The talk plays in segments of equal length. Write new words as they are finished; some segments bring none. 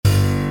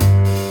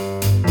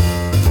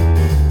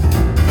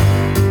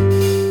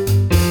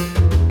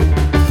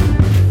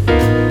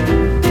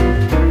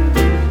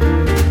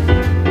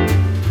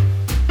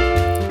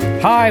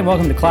Hi, and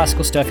welcome to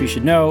Classical Stuff You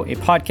Should Know, a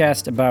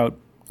podcast about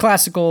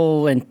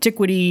classical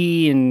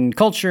antiquity and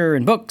culture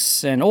and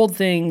books and old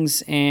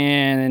things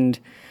and,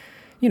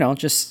 you know,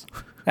 just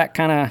that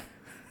kind of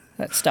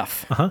that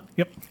stuff.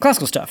 Yep.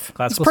 Classical stuff.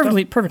 Classical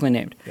it's perfectly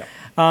named. Yep.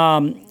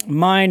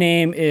 My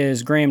name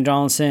is Graham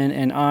Donaldson,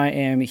 and I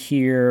am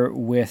here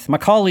with my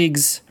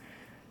colleagues,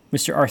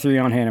 Mr. Arthur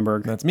Jan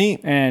Hannenberg. That's me.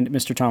 And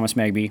Mr. Thomas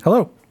Magby.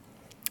 Hello.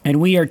 And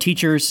we are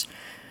teachers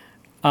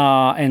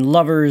and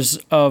lovers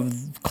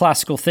of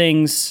classical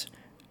things,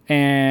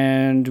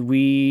 and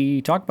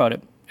we talk about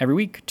it every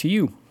week to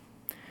you.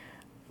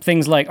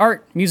 Things like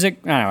art, music.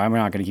 I don't know, I'm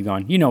not going to keep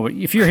going. You know,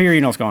 if you're here, you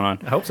know what's going on.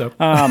 I hope so.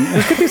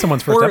 This could be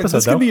someone's first episode,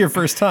 This could be your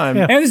first time.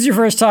 Yeah. And if this is your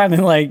first time,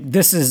 then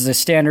this is a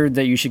standard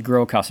that you should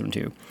grow accustomed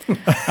to. This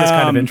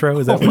kind of intro,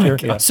 is that what you're...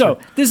 Yeah. So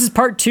this is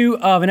part 2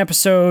 of an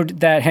episode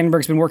that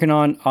Hannenberg's been working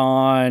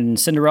on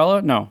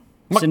Cinderella. No.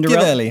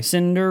 Machiavelli.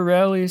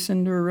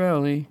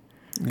 Cinderella.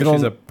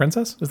 She's a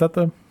princess? Is that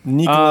the...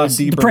 Niccolo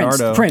di The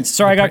Bernardo. Prince.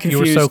 Sorry, I got You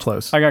were confused. so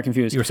close. I got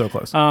confused. You were so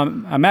close.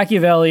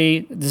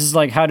 Machiavelli. This is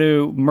like how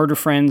to murder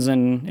friends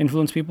and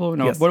influence people.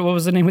 No, Yes. what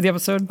was the name of the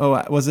episode?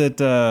 Oh, was it?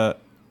 Yeah,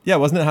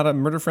 wasn't it How to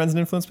Murder Friends and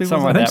Influence People?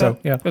 Something I like think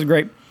that. so, yeah. It was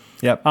great.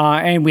 Yep.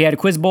 And we had a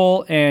quiz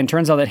bowl, and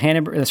turns out that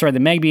the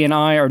Magby and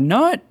I are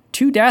not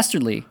too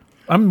dastardly.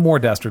 I'm more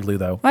dastardly,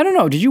 though. I don't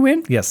know. Did you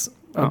win? Yes.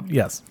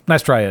 Yes.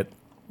 Nice try at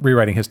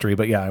rewriting history,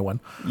 but yeah, I won.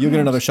 You'll get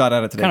another shot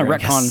at it today. Kind of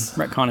Graham.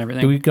 retcon everything.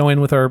 Do we go in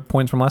with our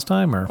points from last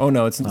time, or... Oh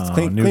no, it's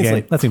clean new game.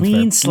 game. That seems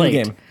Clean fair. slate.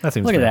 New game. That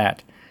seems Look fair. at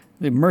that.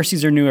 The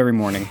mercies are new every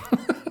morning.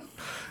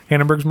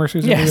 Hannenberg's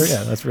mercies? Yes.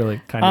 Yeah, that's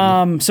really kind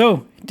of...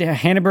 So,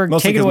 Hannenberg,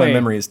 Mostly take it 'cause my away.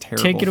 memory is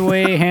terrible. Take it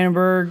away,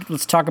 Hannenberg.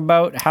 Let's talk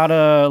about how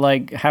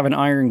to have an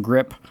iron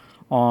grip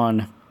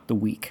on the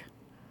weak.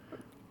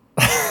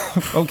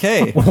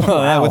 Okay.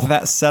 Well, with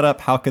that setup,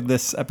 how could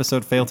this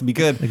episode fail to be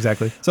good?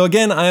 Exactly. So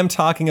again, I am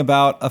talking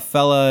about a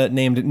fella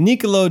named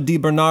Niccolo di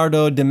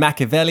Bernardo de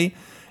Machiavelli.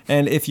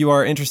 And if you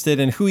are interested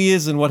in who he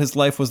is and what his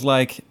life was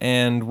like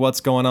and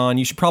what's going on,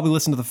 you should probably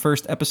listen to the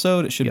first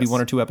episode. It should be Yes.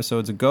 1 or 2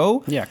 episodes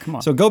ago. Yeah, come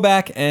on. So go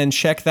back and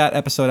check that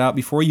episode out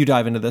before you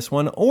dive into this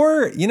one.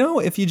 Or,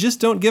 if you just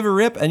don't give a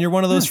rip and you're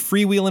one of those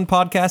freewheeling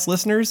podcast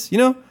listeners,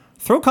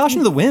 throw caution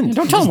to the wind.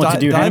 Don't tell them what to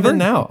do, Dive in Hannenberg.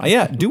 now.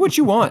 Yeah, do what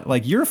you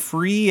want. You're a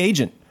free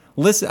agent.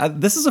 Listen,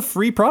 this is a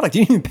free product.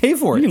 You didn't even pay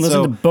for it. You can listen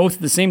So, to both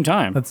at the same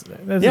time. That's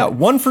yeah,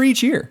 one for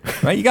each ear,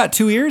 right? You got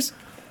 2 ears.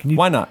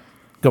 Why not?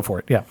 Go for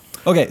it, yeah.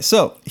 Okay,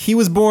 so he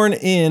was born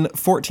in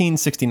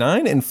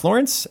 1469 in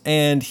Florence,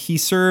 and he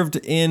served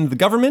in the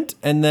government,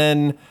 and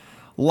then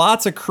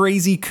lots of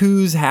crazy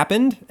coups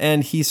happened,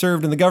 and he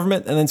served in the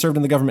government, and then served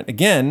in the government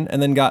again,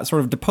 and then got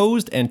sort of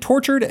deposed and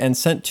tortured and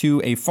sent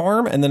to a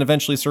farm, and then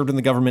eventually served in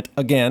the government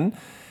again.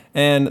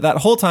 And that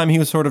whole time he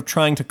was sort of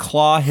trying to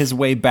claw his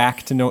way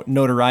back to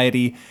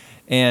notoriety,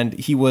 and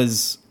he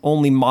was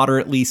only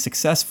moderately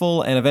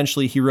successful, and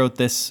eventually he wrote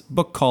this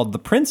book called The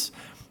Prince,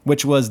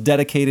 which was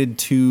dedicated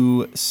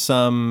to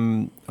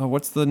some,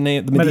 what's the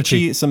name? The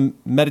Medici, some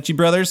Medici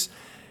brothers.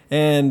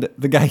 And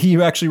the guy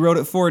he actually wrote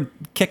it for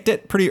kicked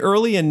it pretty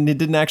early, and it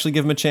didn't actually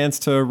give him a chance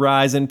to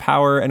rise in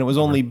power, and it was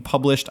only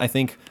published, I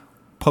think,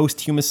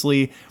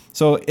 posthumously.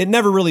 So it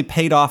never really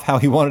paid off how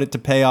he wanted it to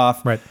pay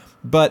off. Right.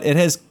 But it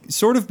has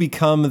sort of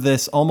become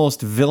this almost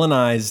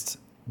villainized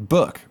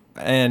book.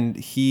 And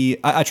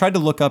I tried to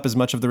look up as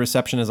much of the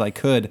reception as I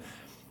could.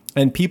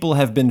 And people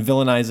have been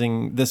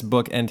villainizing this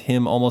book and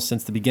him almost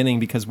since the beginning,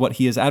 because what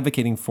he is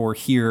advocating for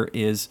here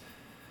is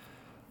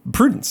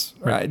prudence,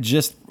 right?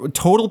 Just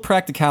total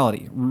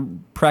practicality,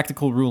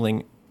 practical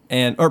ruling,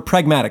 or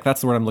pragmatic.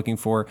 That's the word I'm looking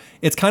for.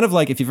 It's kind of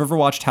like if you've ever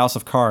watched House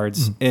of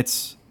Cards,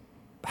 it's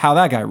how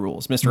that guy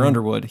rules, Mr.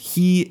 Underwood.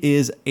 He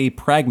is a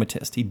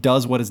pragmatist. He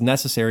does what is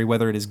necessary,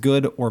 whether it is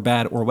good or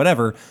bad or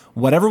whatever.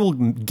 Whatever will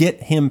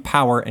get him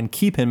power and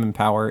keep him in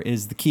power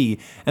is the key.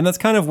 And that's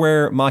kind of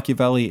where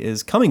Machiavelli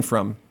is coming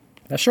from.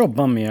 That show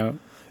bummed me out.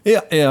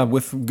 Yeah,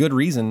 with good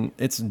reason.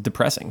 It's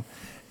depressing.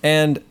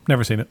 And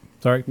Never seen it.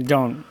 Sorry.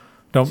 Don't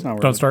not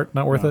worth Don't it. start.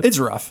 Not worth it. it's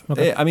rough.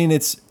 I mean,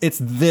 it's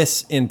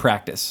this in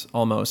practice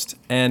almost.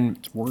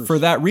 And worse. for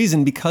that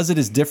reason, because it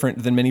is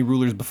different than many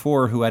rulers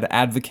before who had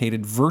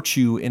advocated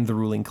virtue in the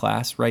ruling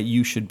class, right?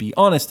 You should be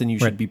honest and you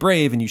should be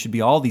brave and you should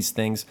be all these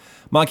things.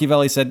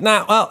 Machiavelli said,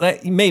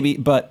 maybe,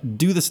 but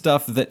do the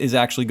stuff that is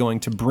actually going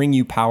to bring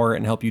you power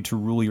and help you to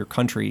rule your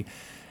country.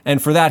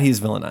 And for that, he's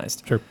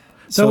villainized. Sure.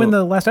 So in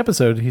the last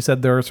episode, he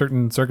said there are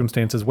certain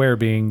circumstances where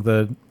being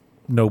the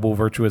noble,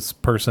 virtuous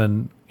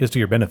person is to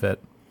your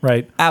benefit,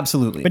 right?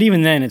 Absolutely. But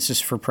even then, it's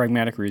just for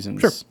pragmatic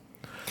reasons. Sure.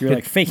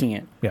 You're faking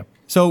it. Yeah.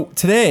 So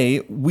today,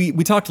 we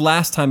talked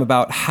last time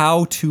about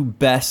how to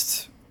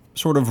best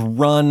sort of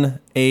run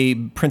a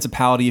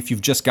principality if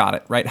you've just got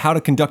it, right? How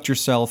to conduct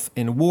yourself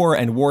in war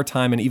and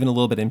wartime and even a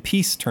little bit in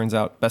peace. Turns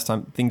out best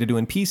thing to do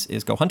in peace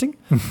is go hunting.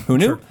 Who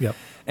knew? Sure. Yep.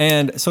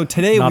 And so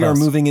today Not we are us.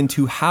 moving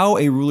into how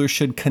a ruler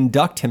should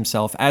conduct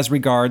himself as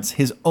regards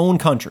his own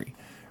country,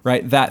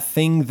 right? That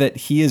thing that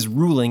he is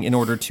ruling in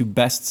order to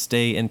best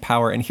stay in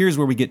power. And here's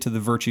where we get to the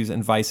virtues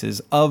and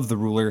vices of the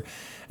ruler.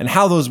 and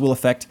how those will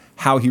affect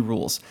how he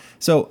rules.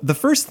 So the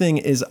first thing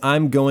is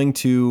I'm going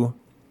to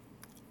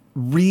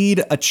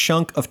read a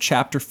chunk of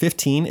chapter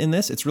 15 in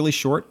this. It's really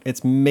short.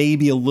 It's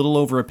maybe a little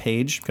over a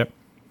page. Okay.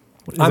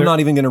 I'm not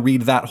even going to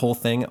read that whole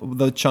thing.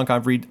 The chunk I'll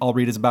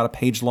read is about a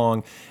page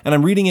long, and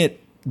I'm reading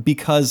it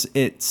because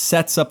it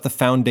sets up the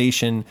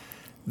foundation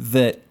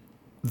that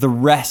the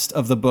rest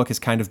of the book is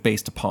kind of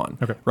based upon.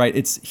 Okay.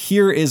 Right?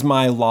 Here is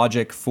my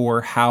logic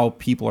for how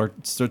people are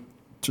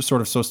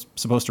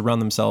supposed to run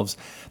themselves.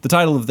 The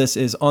title of this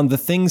is On the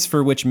Things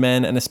for Which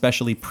Men, and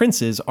Especially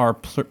Princes, Are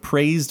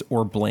Praised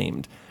or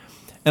Blamed.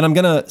 And I'm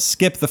going to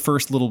skip the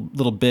first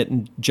little bit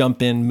and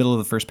jump in middle of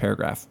the first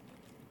paragraph.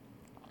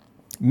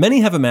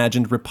 Many have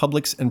imagined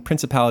republics and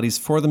principalities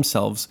for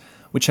themselves,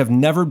 which have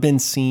never been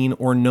seen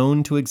or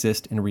known to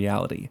exist in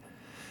reality.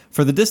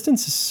 For the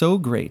distance is so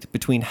great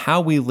between how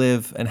we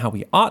live and how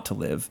we ought to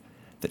live,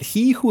 that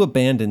he who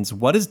abandons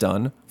what is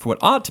done for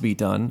what ought to be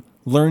done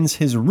learns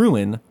his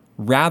ruin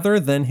rather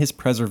than his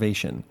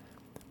preservation.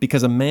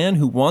 Because a man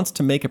who wants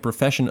to make a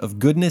profession of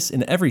goodness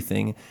in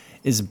everything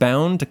is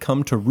bound to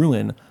come to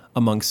ruin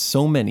among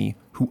so many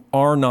who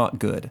are not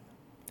good.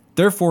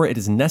 Therefore, it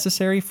is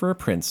necessary for a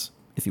prince,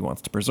 if he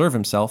wants to preserve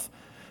himself,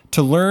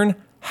 to learn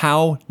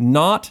how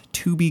not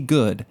to be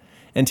good,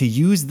 and to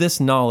use this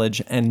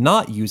knowledge and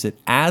not use it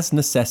as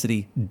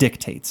necessity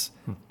dictates.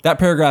 That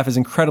paragraph is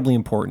incredibly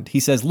important. He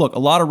says, look, a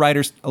lot of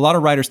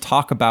writers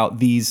talk about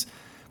these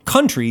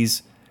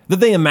countries that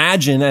they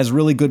imagine as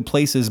really good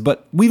places,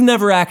 but we've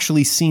never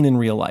actually seen in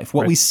real life.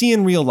 What we see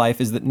in real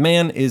life is that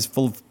man is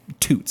full of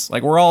toots.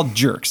 Like, we're all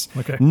jerks.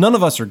 Okay. None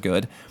of us are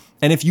good.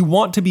 And if you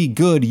want to be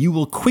good, you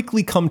will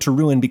quickly come to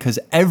ruin because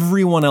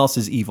everyone else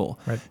is evil.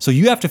 Right. So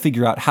you have to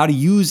figure out how to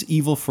use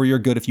evil for your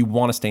good if you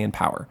want to stay in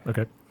power.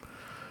 Okay.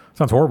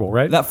 Sounds horrible,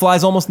 right? That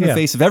flies almost in the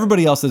face of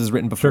everybody else that has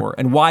written before, Sure.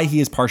 and why he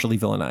is partially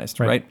villainized,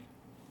 right?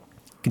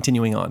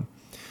 Continuing on.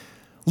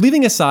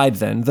 Leaving aside,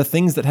 then, the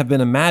things that have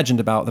been imagined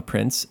about the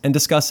prince and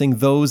discussing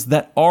those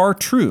that are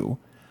true,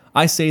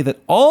 I say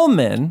that all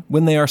men,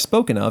 when they are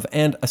spoken of,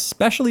 and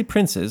especially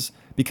princes,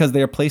 because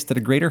they are placed at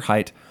a greater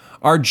height,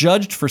 are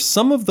judged for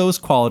some of those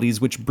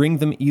qualities which bring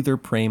them either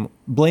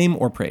blame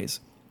or praise.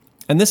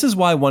 And this is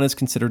why one is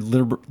considered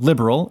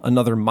liberal,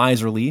 another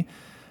miserly.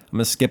 I'm going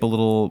to skip a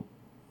little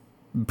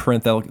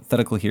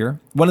parenthetical here.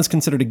 One is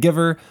considered a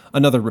giver,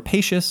 another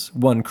rapacious,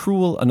 one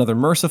cruel, another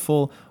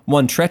merciful,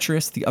 one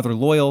treacherous, the other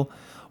loyal,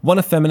 one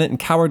effeminate and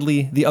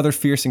cowardly, the other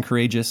fierce and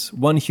courageous,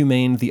 one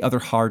humane, the other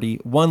hardy,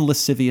 one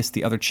lascivious,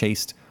 the other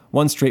chaste,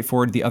 one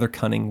straightforward, the other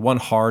cunning, one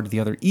hard, the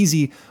other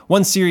easy,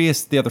 one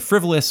serious, the other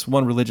frivolous,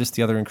 one religious,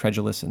 the other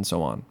incredulous, and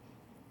so on.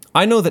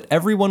 I know that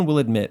everyone will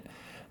admit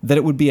that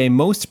it would be a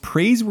most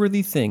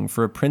praiseworthy thing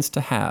for a prince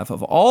to have,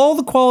 of all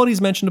the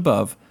qualities mentioned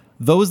above,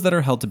 those that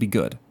are held to be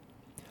good.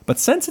 But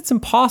since it's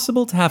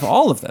impossible to have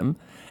all of them,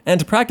 and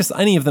to practice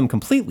any of them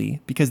completely,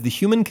 because the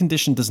human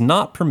condition does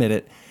not permit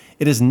it,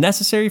 it is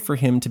necessary for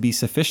him to be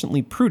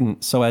sufficiently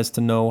prudent so as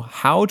to know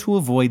how to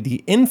avoid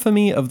the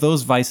infamy of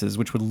those vices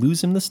which would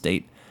lose him the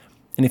state,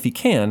 and if he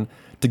can,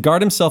 to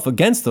guard himself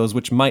against those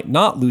which might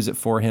not lose it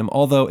for him,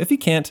 although if he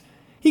can't,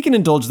 he can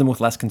indulge them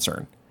with less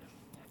concern.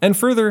 And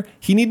further,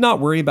 he need not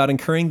worry about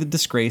incurring the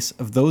disgrace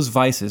of those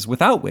vices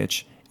without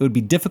which it would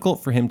be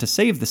difficult for him to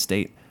save the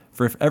state,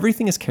 for if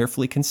everything is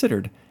carefully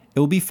considered, it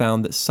will be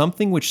found that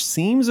something which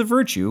seems a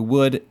virtue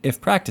would, if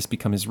practiced,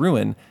 become his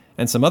ruin,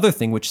 and some other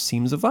thing which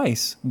seems a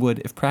vice would,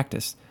 if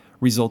practiced,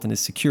 result in his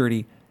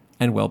security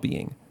and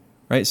well-being.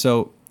 Right?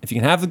 So if you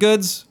can have the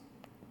goods,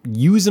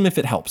 use them if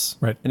it helps.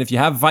 Right. And if you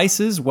have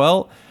vices,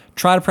 well,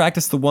 try to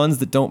practice the ones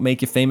that don't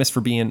make you famous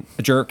for being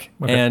a jerk.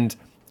 Okay. And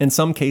in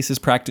some cases,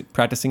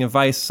 practicing a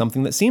vice,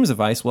 something that seems a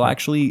vice, will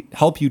actually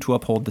help you to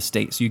uphold the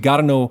state. So you got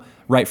to know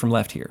right from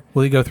left here.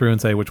 Will you go through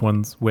and say which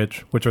ones,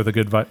 which are the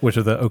good, which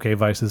are the okay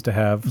vices to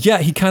have? Yeah,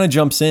 he kind of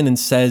jumps in and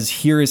says,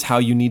 here is how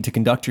you need to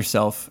conduct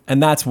yourself.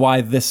 And that's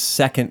why this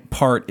second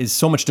part is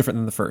so much different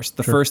than the first.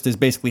 The first is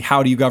basically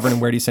how do you govern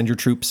and where do you send your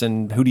troops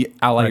and who do you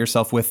ally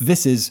yourself with.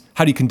 This is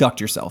how do you conduct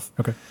yourself.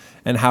 Okay.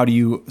 And how do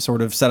you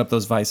sort of set up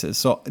those vices.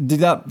 So did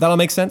that all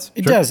make sense?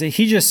 It does.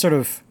 He just sort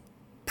of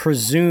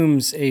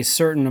presumes a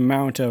certain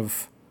amount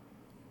of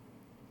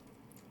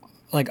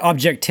like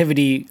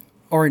objectivity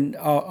or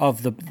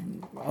of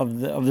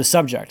the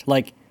subject.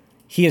 Like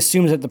he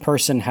assumes that the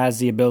person has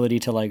the ability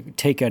to like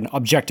take an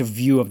objective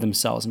view of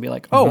themselves and be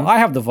like, oh, I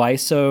have the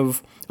vice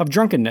of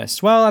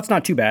drunkenness. Well, that's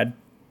not too bad.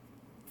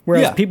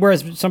 Whereas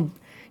whereas some,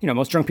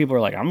 most drunk people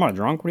are like, I'm not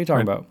drunk. What are you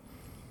talking about?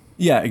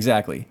 Yeah,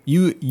 exactly.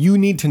 You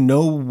need to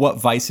know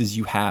what vices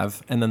you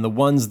have, and then the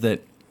ones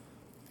that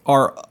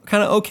are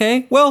kind of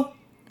okay, well,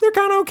 they're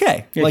kind of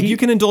okay. Yeah, you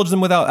can indulge them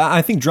without.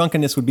 I think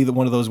drunkenness would be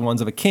one of those ones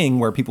of a king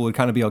where people would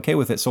kind of be okay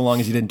with it so long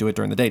as you didn't do it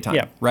during the daytime.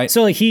 Yeah. Right.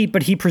 So he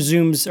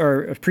presumes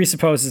or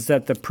presupposes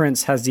that the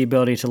prince has the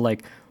ability to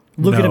like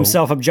look at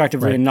himself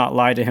objectively and not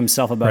lie to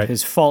himself about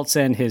his faults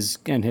and his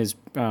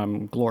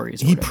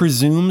glories. He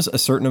presumes a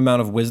certain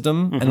amount of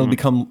wisdom, and it'll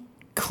become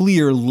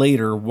clear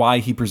later why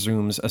he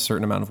presumes a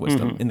certain amount of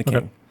wisdom in the king.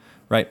 Okay.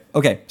 Right.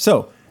 Okay.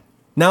 So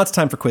Now it's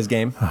time for quiz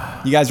game.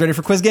 You guys ready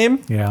for quiz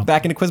game? Yeah.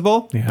 Back into quiz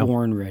bowl? Yeah.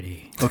 Born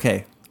ready.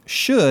 Okay.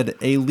 Should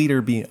a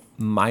leader be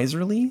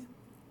miserly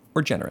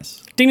or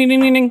generous? Ding, ding,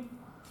 ding, ding, ding.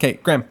 Okay,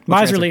 Graham.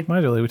 what's your Miserly. answer?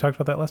 Miserly, we talked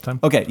about that last time.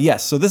 Okay,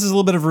 yes. So this is a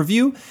little bit of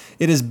review.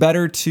 It is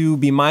better to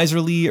be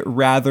miserly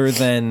rather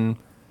than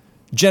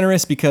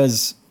generous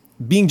because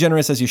being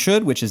generous as you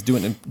should, which is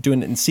doing it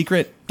in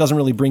secret, doesn't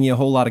really bring you a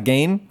whole lot of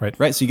gain.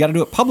 Right. So you got to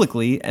do it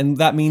publicly, and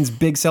that means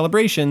big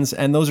celebrations,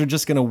 and those are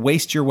just going to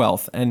waste your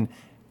wealth. And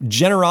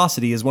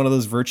generosity is one of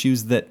those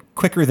virtues that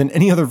quicker than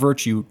any other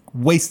virtue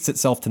wastes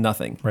itself to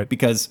nothing. Right.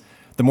 Because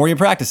the more you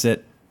practice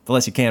it, the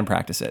less you can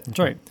practice it. That's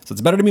right. So it's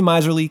better to be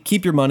miserly,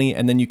 keep your money,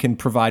 and then you can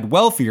provide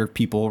well for your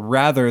people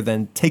rather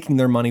than taking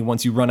their money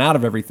once you run out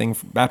of everything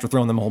after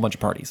throwing them a whole bunch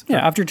of parties. Yeah,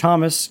 after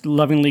Thomas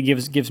lovingly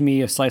gives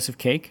me a slice of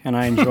cake and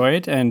I enjoy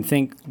it and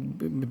think,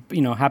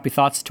 happy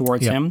thoughts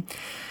towards Yeah. him.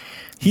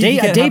 He A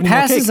can't have day any more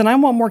passes cake. and I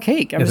want more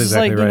cake. I'm That's just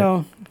exactly like,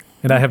 right.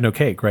 And I have no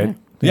cake, right?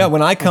 Yeah,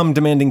 when I come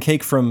demanding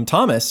cake from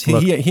Thomas,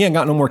 Look, he ain't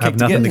got no more I have cake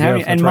to nothing get. to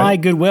give. and That's my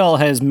right. goodwill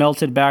has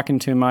melted back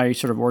into my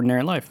sort of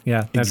ordinary life.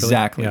 Yeah, naturally.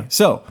 Exactly. Yeah.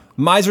 So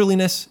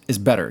miserliness is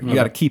better. You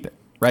got to keep it,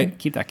 right?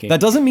 Keep that cake.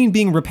 That doesn't mean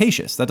being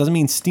rapacious. That doesn't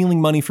mean stealing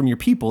money from your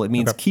people. It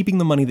means Okay. keeping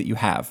the money that you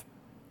have,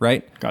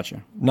 right?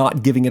 Gotcha.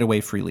 Not giving it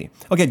away freely.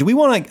 Okay, do we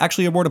want to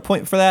actually award a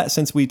point for that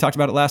since we talked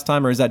about it last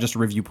time, or is that just a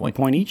review point?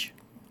 Point each?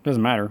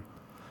 Doesn't matter.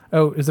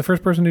 Oh, is the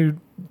first person who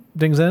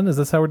dings in? Is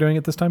this how we're doing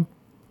it this time?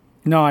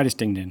 No, I just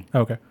dinged in.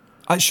 Oh, okay.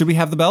 Should we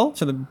have the bell?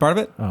 Should it be part of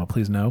it? Oh,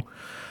 please no.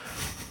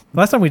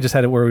 Last time we just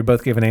had it where we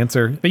both gave an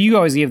answer. But you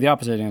always gave the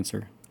opposite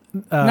answer.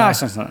 No,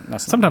 that's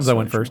not Sometimes I necessarily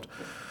went true. first.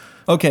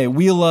 Okay,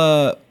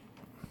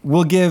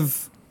 we'll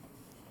give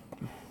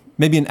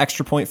maybe an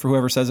extra point for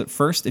whoever says it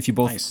first if you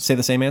both Nice. say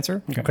the same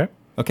answer. Okay.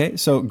 Okay,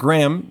 so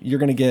Graham, you're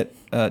going to get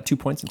 2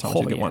 points and Thomas,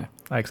 Oh, you get yeah. 1.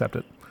 I accept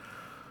it.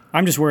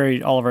 I'm just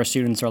worried all of our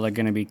students are like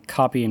going to be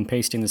copy and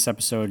pasting this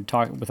episode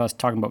with us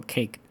talking about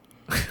cake.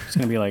 It's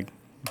going to be like,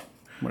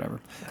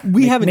 whatever.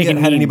 We haven't yet making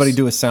had memes. anybody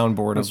do a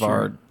soundboard That's of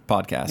our true.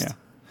 podcast. Yeah.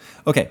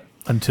 Okay,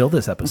 Until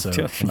this episode.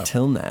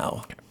 until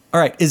now. All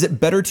right, is it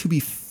better to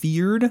be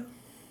feared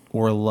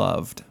or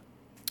loved?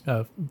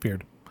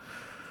 Beard.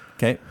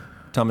 Okay,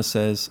 Thomas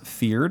says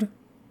feared.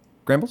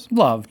 Grambles?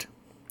 Loved.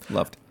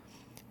 Loved.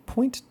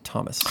 Point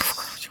Thomas.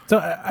 So,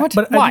 What?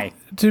 But Why?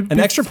 An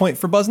extra point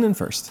for buzzing in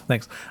first.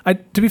 Thanks.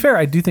 To be fair,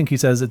 I do think he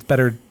says it's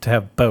better to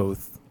have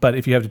both. But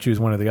if you have to choose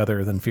one or the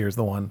other, then fear is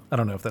the one. I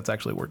don't know if that's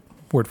actually word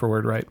for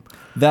word right.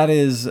 That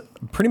is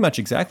pretty much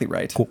exactly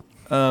right. Cool.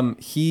 Can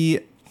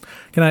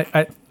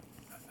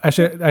I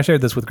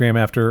shared this with Graham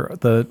after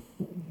the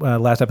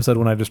last episode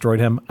when I destroyed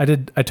him. I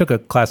took a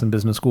class in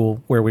business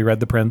school where we read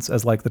The Prince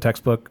as like the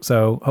textbook.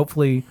 So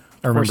hopefully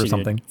I Of course remember you did.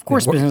 something. Of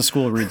course, Yeah. business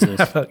school reads this.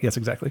 Yes,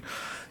 exactly.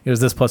 It was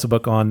this plus a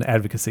book on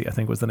advocacy, I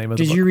think was the name of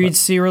the Did book. you read but-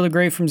 Cyril the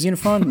Great from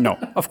Xenophon? No,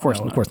 of course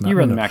No, not. of course not. You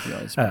read No, the no.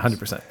 Machiavellis.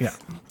 100%. Yeah.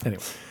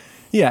 Anyway.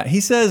 Yeah, he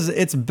says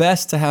it's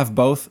best to have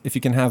both if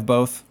you can have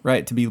both,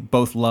 right? To be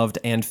both loved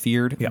and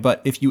feared. Yeah.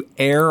 But if you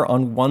err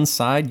on one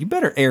side, you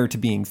better err to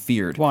being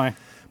feared. Why?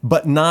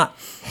 But not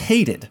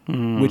hated,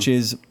 which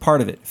is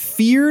part of it.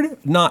 Feared,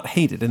 not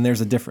hated, and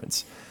there's a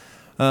difference.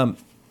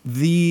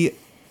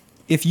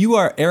 If you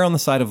err on the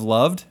side of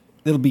loved,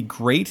 it'll be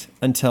great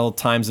until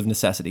times of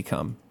necessity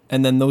come.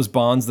 And then those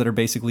bonds that are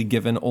basically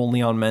given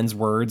only on men's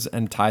words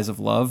and ties of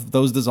love,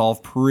 those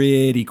dissolve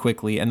pretty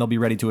quickly, and they'll be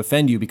ready to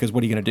offend you because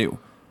what are you going to do?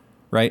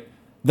 Right?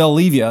 They'll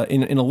leave you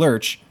in a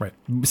lurch, Right.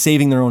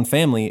 saving their own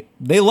family.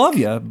 They love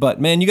you,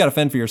 but man, you got to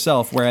fend for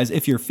yourself. Whereas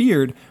if you're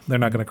feared, They're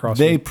not going to cross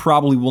they you.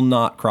 probably will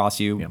not cross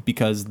you Yeah.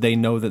 because they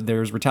know that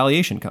there's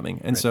retaliation coming.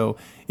 And so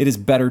it is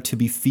better to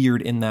be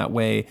feared in that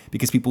way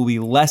because people will be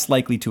less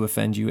likely to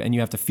offend you and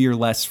you have to fear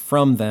less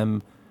from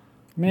them.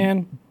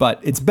 Man, But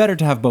it's better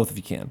to have both if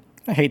you can.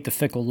 I hate the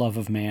fickle love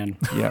of man.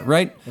 Yeah,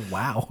 right?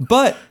 Wow.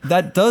 But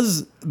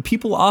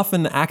people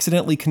often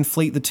accidentally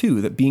conflate the two,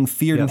 that being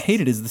feared and Yes.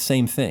 hated is the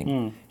same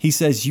thing. He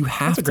says you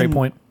have That's a great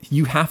point.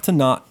 You have to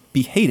not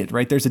be hated,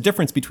 right? There's a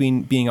difference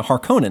between being a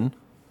Harkonnen,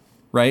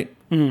 right?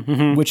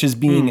 Which is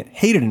being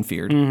hated and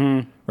feared,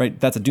 right?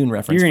 That's a Dune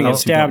reference. You're for going to get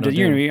those who don't stabbed. know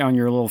You're going to Dune. be on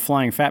your little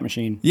flying fat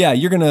machine. Yeah,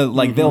 you're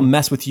gonna they'll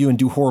mess with you and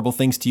do horrible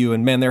things to you,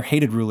 and man, they're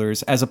hated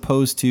rulers as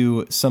opposed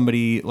to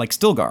somebody like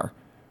Stilgar,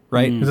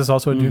 right? Is this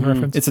also a Dune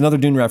reference? It's another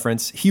Dune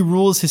reference. He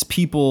rules his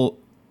people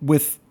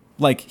with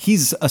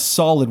he's a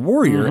solid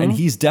warrior and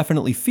he's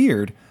definitely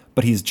feared,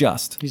 but he's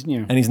just.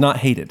 And he's not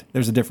hated.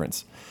 There's a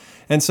difference.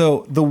 And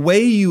so the way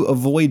you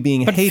avoid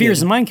being But hated, fear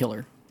is a mind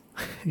killer.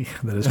 Yeah,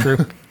 that is true.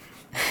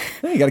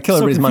 you got to kill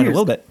everybody's mind a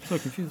little bit. So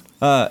confused.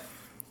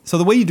 So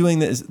the way you're doing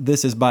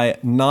this is by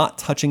not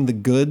touching the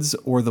goods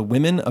or the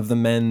women of the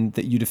men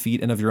that you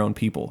defeat and of your own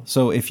people.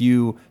 So if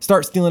you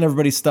start stealing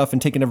everybody's stuff and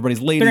taking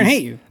everybody's ladies, gonna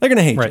hate you. They're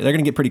gonna hate Right. you. They're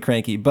gonna get pretty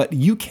cranky. But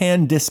you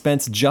can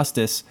dispense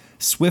justice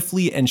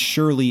swiftly and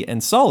surely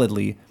and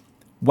solidly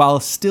while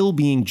still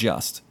being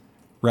just,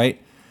 right?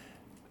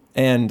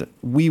 And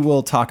we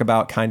will talk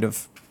about kind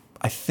of,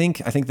 I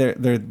think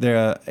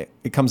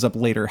it comes up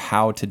later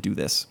how to do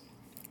this.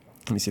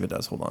 Let me see if it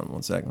does. Hold on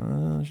one sec.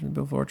 Should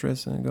build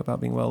fortress and go about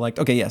being well liked.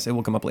 Okay, yes, it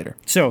will come up later.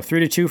 So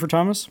 3-2 for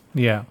Thomas.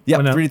 Yeah. Yeah,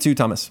 Oh, no. 3-2,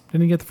 Thomas.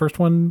 Didn't you get the first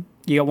one?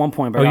 You got 1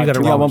 point. But Oh, you got it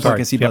You wrong. got 1 point Sorry.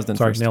 because he Yep, buzzed in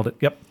sorry, first. nailed it.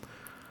 Yep.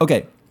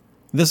 Okay,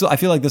 I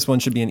feel like this one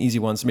should be an easy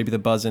one. So maybe the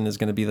buzz-in is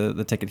going to be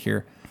the ticket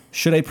here.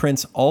 Should a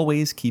prince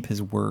always keep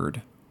his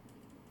word?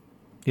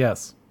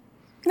 Yes.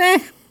 Nah.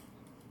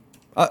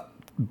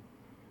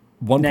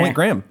 1 Nah. point,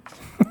 Graham.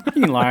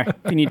 You can lie if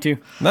you need to.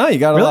 No, you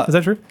got a Really? lot. Is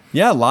that true?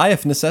 Yeah, lie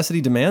if necessity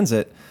demands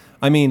it.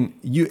 I mean,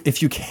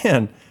 if you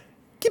can,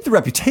 keep the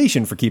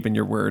reputation for keeping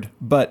your word.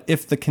 But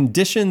if the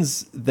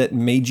conditions that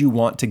made you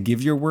want to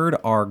give your word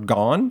are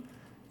gone,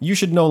 you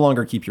should no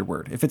longer keep your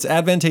word. If it's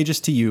advantageous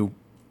to you,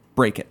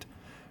 break it,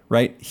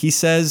 right? He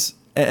says,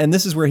 and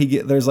this is where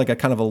there's like a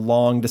kind of a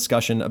long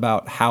discussion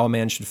about how a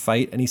man should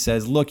fight. And he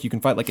says, look, you can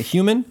fight like a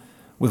human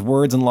with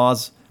words and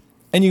laws,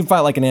 and you can fight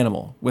like an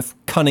animal with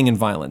cunning and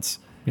violence.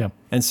 Yeah.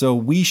 And so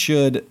we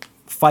should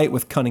fight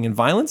with cunning and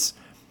violence.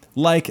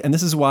 And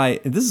this is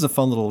a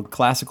fun little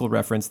classical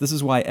reference. This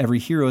is why every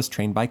hero is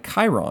trained by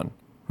Chiron,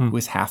 who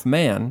is half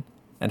man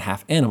and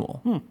half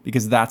animal,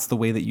 because that's the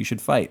way that you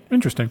should fight.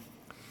 Interesting.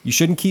 You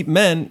shouldn't keep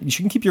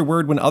your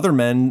word when other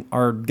men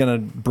are going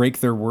to break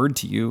their word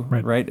to you,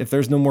 right? If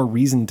there's no more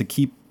reason to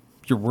keep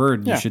your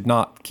word, Yeah. you should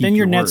not keep Then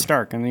your you're Ned word.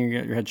 Stark, and then you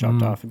get your head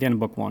chopped off at the end of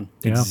book 1.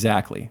 Yeah.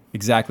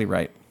 Exactly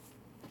right.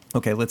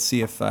 Okay, let's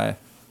see if I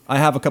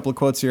have a couple of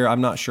quotes here. I'm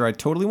not sure I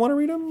totally want to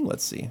read them.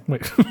 Let's see.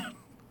 Wait.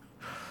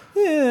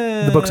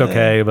 Yeah. The book's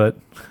okay, but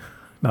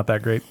not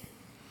that great.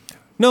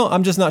 No,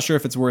 I'm just not sure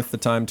if it's worth the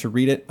time to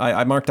read it.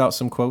 I marked out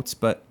some quotes,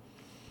 but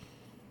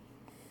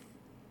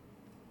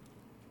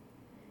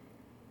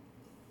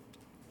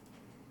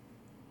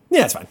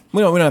yeah, it's fine.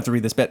 We don't have to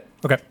read this bit.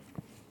 Okay.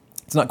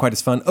 It's not quite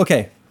as fun.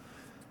 Okay.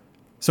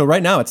 So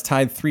right now it's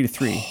tied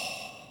 3-3.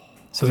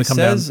 So he Does it come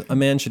says down? a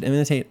man should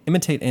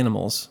imitate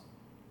animals.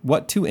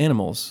 What 2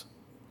 animals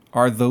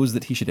are those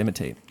that he should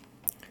imitate?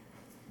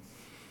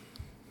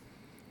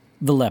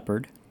 The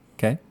leopard.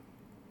 Okay.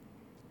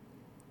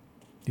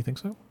 Do you think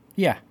so?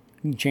 Yeah,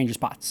 you can change your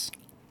spots.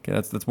 Okay,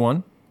 that's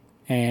one.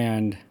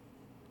 And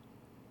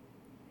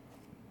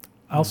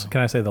Also,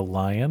 can I say the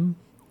lion?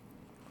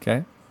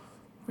 Okay.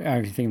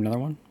 you think of another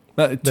one?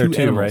 Two There are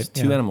two, animals. right?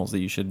 Two Yeah. animals that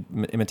you should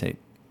imitate.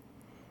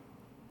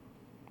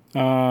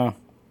 I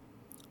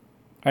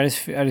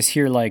just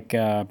hear like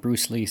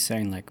Bruce Lee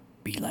saying like,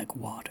 "Be like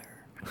water."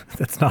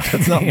 That's not.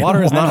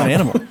 Water is not an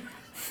animal.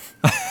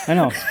 I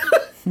know.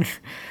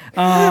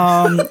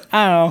 I don't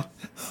know.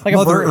 Like a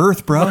Mother bird.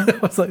 Earth, bro. I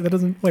was like, that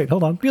doesn't. Wait,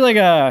 hold on. Be like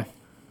a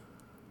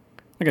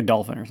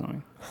dolphin or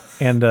something.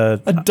 And A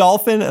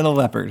dolphin and a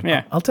leopard.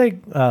 Yeah. I'll take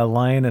a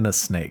lion and a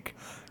snake.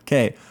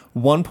 Okay.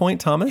 1 point,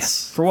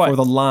 Thomas. For what? For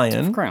the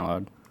lion. Crying out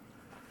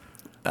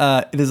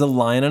loud. It is a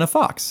lion and a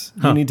fox.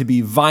 You need to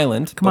be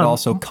violent, but on.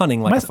 also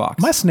cunning like my, a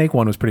fox. My snake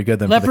one was pretty good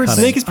then. for the Leopard cunning.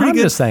 Snake is pretty I'm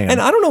good. just saying.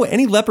 And I don't know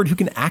any leopard who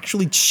can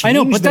actually change I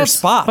know, but their that's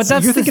spots. But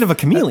that's You're the- thinking of a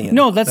chameleon.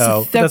 No, that's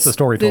Oh, that's the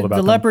story told about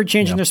the them. leopard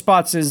changing Yeah. their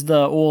spots is the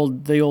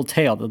old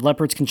tale. The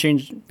leopards can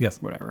change.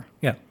 Yes. Whatever.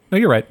 Yeah. No,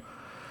 you're right.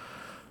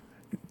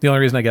 The only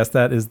reason I guessed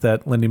that is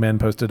that Lindy Man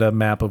posted a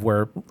map of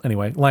where,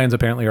 anyway, lions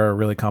apparently are a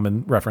really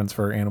common reference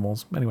for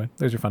animals. Anyway,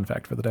 there's your fun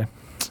fact for the day.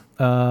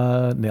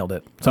 Nailed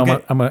it. So Okay.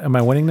 am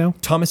I winning now?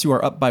 Thomas, you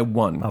are up by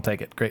 1. I'll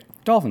take it. Great.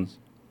 Dolphins.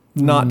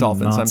 Not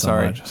dolphins. not I'm so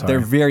sorry. much. Sorry. They're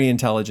very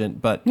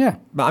intelligent, but Yeah.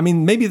 I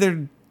mean, maybe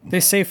they're They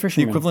save the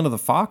fishermen. equivalent of the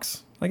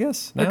fox, I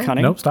guess. They're now?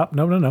 cunning. Nope. Stop.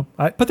 No.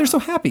 But they're so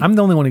happy. I'm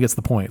the only one who gets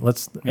the point.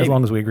 As Maybe.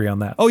 long as we agree on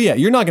that. Oh yeah,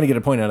 you're not going to get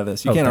a point out of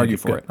this. You Oh, can't thank argue you.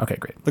 for Good. it. Okay,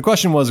 great. The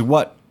question was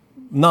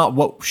not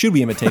what should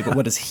we imitate, but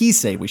what does he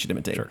say we should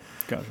imitate? Sure.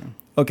 Gotcha.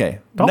 Okay.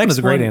 Dolphin next is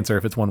a great one- answer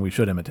if it's one we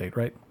should imitate,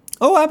 right?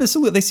 Oh,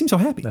 absolutely. They seem so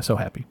happy. They're so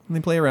happy. And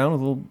they play around with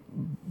little.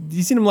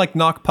 You seen them like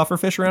knock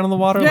pufferfish around in the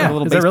water? Yeah. Like a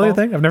little Is that really a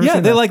baseball? thing? I've never Yeah,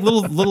 seen they that. like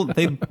little.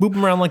 They boop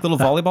them around like little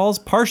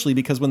volleyballs. Partially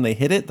because when they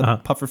hit it, the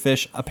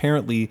pufferfish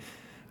apparently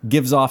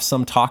gives off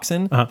some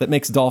toxin that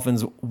makes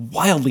dolphins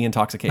wildly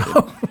intoxicated.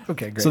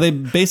 Okay, great. So they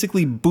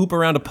basically boop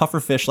around a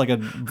pufferfish like a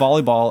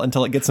volleyball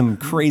until it gets them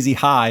crazy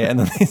high, and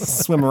then they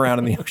swim around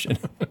in the ocean.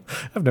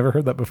 I've never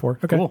heard that before.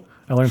 Okay. Cool.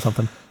 I learned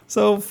something.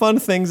 So fun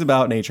things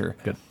about nature.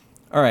 Good.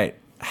 All right.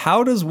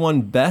 How does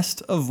one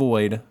best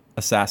avoid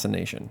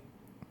assassination?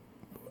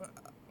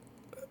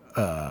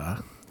 I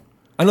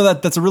know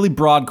that's a really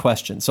broad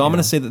question. So I'm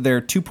going to say that there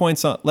are 2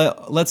 points on,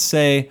 let's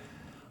say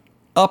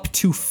up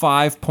to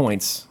 5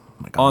 points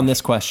on this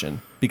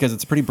question because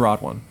it's a pretty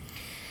broad one.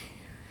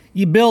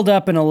 You build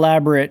up an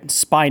elaborate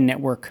spy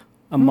network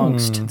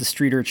amongst the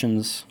street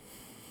urchins.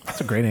 That's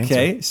a great answer.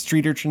 Okay.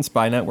 Street Urchin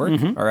Spy Network.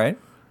 All right.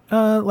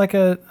 Like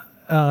a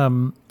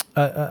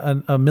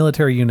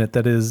military unit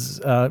that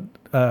is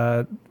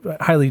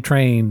highly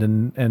trained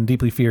and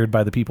deeply feared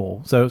by the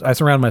people. So I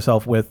surround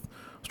myself with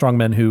strong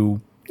men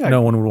who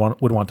no one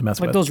would want to mess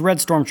Like with. those red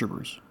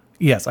stormtroopers.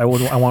 Yes, I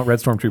want red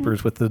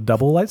stormtroopers with the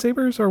double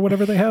lightsabers or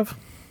whatever they have.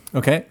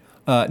 Okay.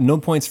 No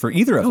points for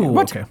either of you. Ooh.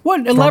 What? Okay.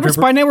 What? Elaborate Stormtrooper?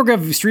 spy network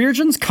of street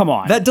urchins? Come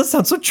on. That does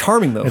sound so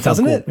charming though, It sounds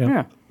doesn't cool. it?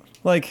 yeah.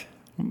 Like,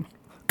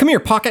 come here,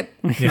 pocket.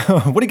 What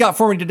do you got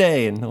for me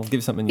today? And he'll give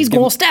you something. He's You give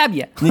going him- to stab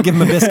you. and you give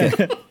him a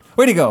biscuit.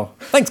 Way to go.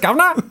 Thanks,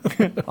 governor.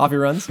 Off he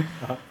runs.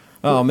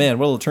 Oh, man,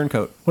 what a little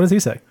turncoat. What does he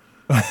say?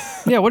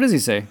 Yeah, what does he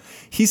say?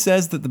 He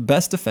says that the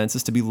best defense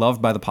is to be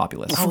loved by the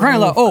populace. For crying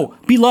out loud. Oh,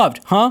 be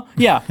loved, huh?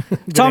 Yeah.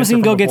 Thomas answer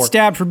can go from get before.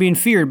 stabbed for being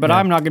feared, but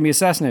I'm not going to be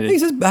assassinated. He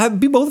says,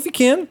 be both if you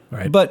can.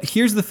 Right. But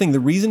here's the thing. The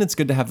reason it's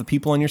good to have the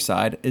people on your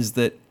side is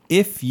that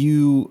if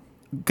you...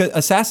 'cause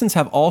assassins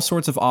have all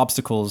sorts of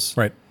obstacles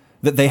Right.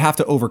 that they have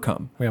to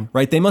overcome. Yeah.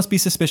 Right? They must be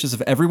suspicious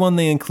of everyone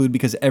they include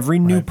because every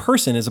new Right.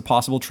 person is a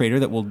possible traitor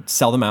that will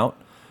sell them out.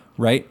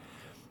 Right?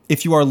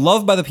 If you are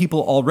loved by the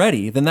people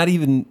already, then that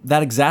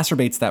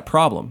exacerbates that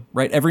problem,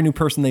 right? Every new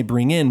person they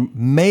bring in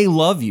may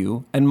love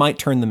you and might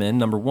turn them in,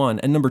 number one.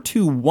 And number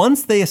two,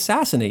 once they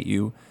assassinate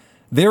you,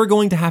 they're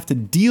going to have to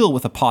deal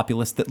with a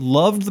populace that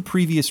loved the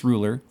previous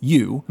ruler,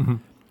 you,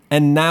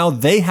 and now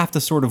they have to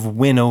sort of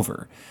win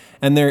over.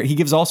 And he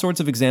gives all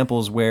sorts of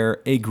examples where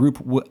a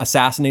group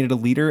assassinated a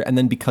leader, and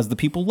then because the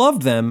people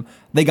loved them,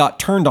 they got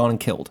turned on and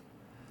killed.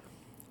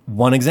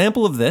 One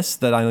example of this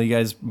that I know you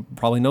guys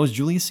probably know is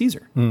Julius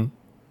Caesar.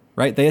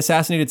 Right? They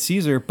assassinated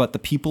Caesar, but the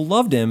people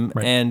loved him,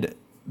 Right. and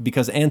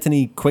because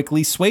Antony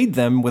quickly swayed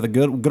them with a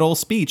good old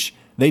speech,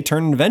 they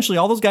turned and eventually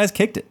all those guys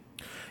kicked it.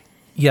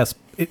 Yes,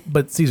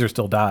 but Caesar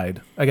still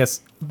died. I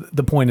guess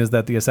the point is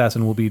that the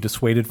assassin will be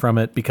dissuaded from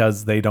it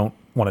because they don't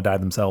want to die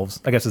themselves.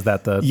 I guess is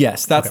that the...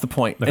 Yes, that's Okay. the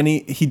point. Okay. And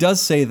he does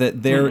say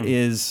that there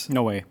is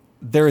No way.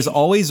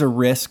 always a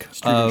risk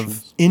of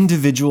urchins.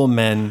 individual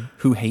men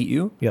who hate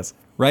you. Yes.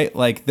 Right?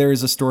 Like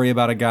there's a story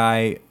about a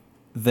guy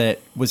that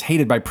was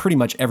hated by pretty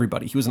much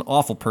everybody. He was an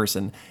awful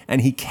person,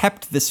 and he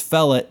kept this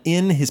fella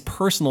in his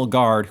personal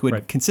guard who had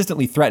Right.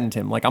 consistently threatened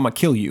him, like, I'm gonna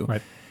kill you.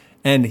 Right.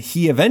 And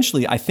he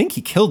eventually, I think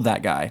he killed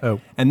that guy. Oh.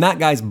 And that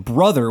guy's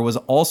brother was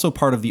also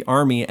part of the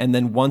army, and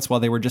then once while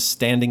they were just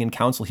standing in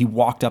council, he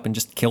walked up and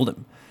just killed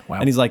him. Wow.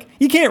 And he's like,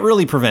 you can't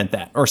really prevent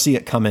that or see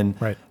it coming.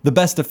 Right. The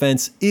best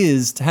defense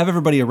is to have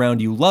everybody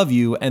around you love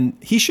you, and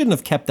he shouldn't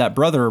have kept that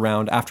brother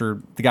around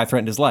after the guy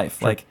threatened his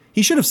life. Like,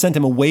 he should have sent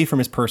him away from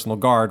his personal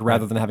guard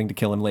rather than having to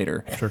kill him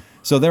later. Sure.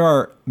 So there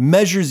are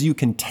measures you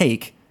can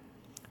take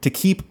to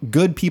keep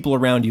good people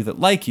around you that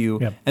like you.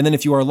 Yep. And then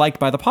if you are liked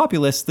by the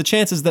populace, the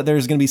chances that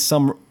there's going to be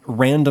some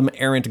random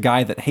errant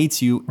guy that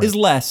hates you is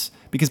less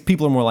because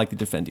people are more likely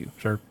to defend you.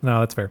 Sure.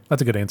 No, that's fair.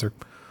 That's a good answer.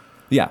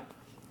 Yeah.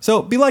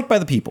 So be liked by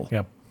the people.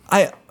 Yeah.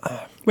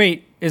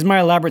 Wait, is my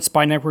elaborate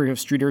spy network of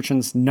street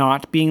urchins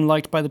not being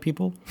liked by the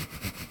people?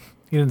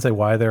 You didn't say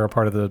why they're a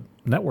part of the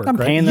network, I'm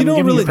right? paying You them. don't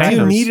giving really, do you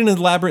crackers. need an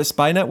elaborate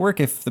spy network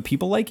if the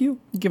people like you?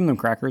 Giving them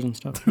crackers and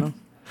stuff. You know?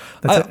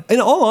 That's it.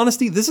 In all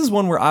honesty, this is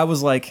one where I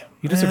was like,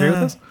 You disagree with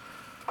this?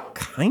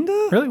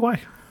 Kinda? Really? Why?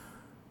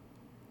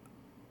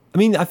 I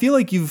mean, I feel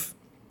like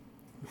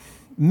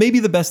maybe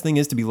the best thing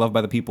is to be loved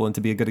by the people and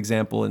to be a good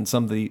example and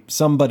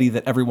somebody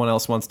that everyone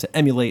else wants to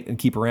emulate and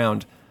keep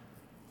around.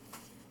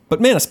 But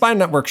man, a spy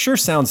network sure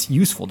sounds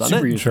useful, doesn't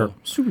Super it? useful. Sure.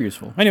 Super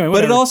useful. Anyway, But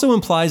whatever. it also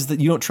implies that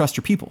you don't trust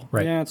your people.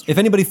 Right. Yeah, it's true. If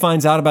anybody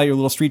finds out about your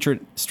little street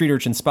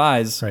urchin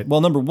spies, Right.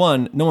 well, number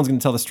one, no one's going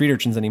to tell the street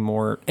urchins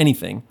anymore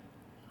anything,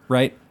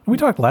 right? We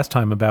talked last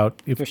time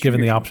about if They're given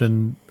the street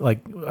option, like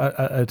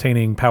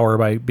attaining power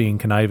by being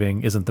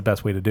conniving isn't the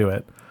best way to do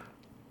it,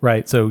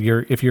 right? So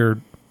if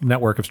your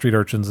network of street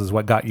urchins is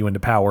what got you into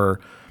power,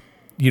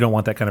 you don't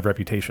want that kind of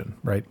reputation,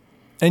 right?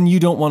 And you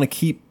don't want to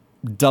keep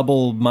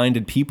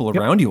double-minded people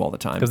around you all the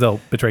time. Because they'll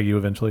betray you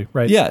eventually,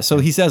 right? Yeah, so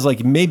he says,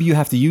 like, maybe you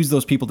have to use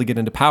those people to get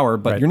into power,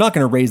 but Right. you're not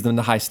going to raise them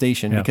to high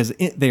station Yeah. because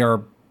they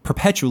are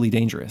perpetually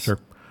dangerous. Sure.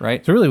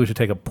 Right? So really, we should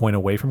take a point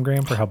away from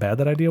Graham for how bad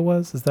that idea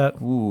was. Is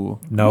that? Ooh.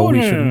 No, we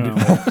no, shouldn't. no,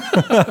 do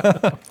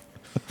that.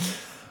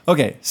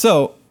 Okay,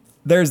 so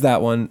there's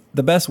that one.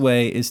 The best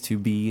way is to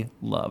be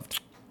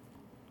loved.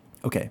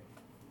 Okay.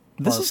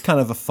 This is kind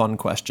of a fun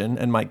question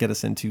and might get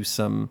us into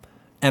some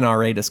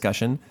NRA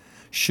discussion.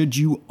 Should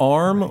you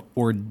arm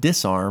or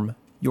disarm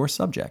your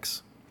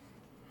subjects?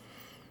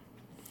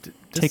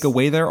 Take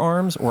away their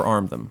arms or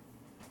arm them?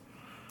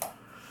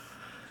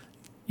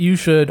 You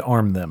should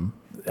arm them.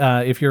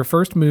 If your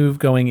first move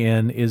going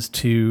in is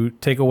to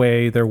take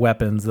away their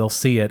weapons, they'll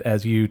see it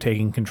as you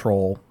taking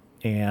control,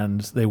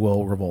 and they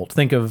will revolt.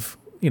 Think of,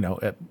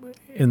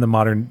 in the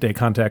modern day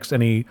context,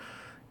 any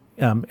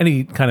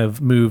kind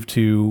of move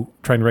to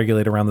try and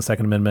regulate around the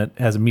Second Amendment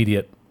has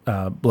immediate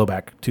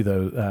blowback to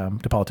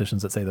to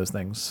politicians that say those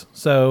things.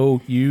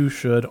 So you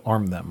should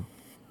arm them.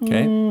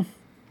 Okay.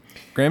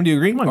 Graham, do you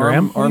agree? Come on,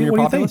 Graham. Arm your what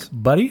do you populace?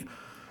 think, buddy?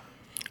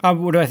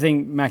 What do I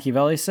think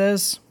Machiavelli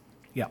says?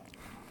 Yeah.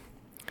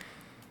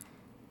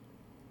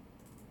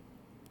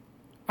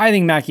 I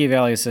think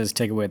Machiavelli says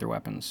take away their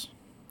weapons.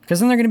 Because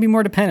then they're going to be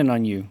more dependent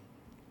on you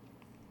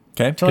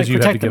Okay. to like 'Cause you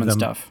have protect to them give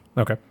and them- stuff.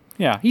 Okay.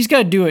 Yeah, he's got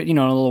to do it, in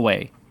a little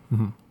way.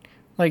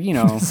 Like,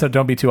 So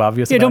don't be too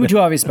obvious. yeah, about don't be it. too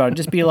obvious about it.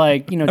 Just be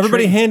like,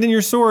 Everybody hand in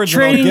your swords and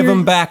trade I'll in give your-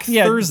 them back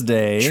yeah,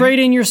 Thursday. trade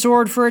in your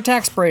sword for a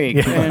tax break.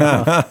 And,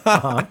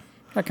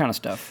 that kind of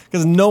stuff.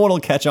 Because no one will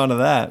catch on to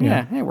that.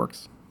 Yeah, it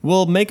works.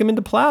 We'll make them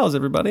into plows,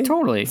 everybody.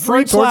 Totally.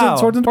 Free Swords plow. and-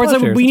 swords and Or it's like,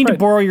 plowshares, we that's need to right.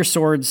 borrow your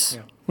swords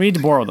We need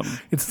to borrow them.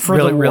 It's for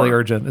really, the really war.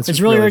 urgent. It's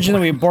really urgent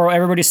that we borrow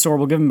everybody's sword.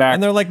 We'll give them back.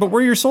 And they're like, but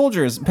we're your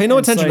soldiers. Pay no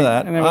It's attention to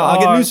like- that. and then, I'll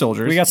get "Oh, new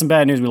soldiers. We got some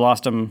bad news. We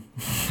lost them.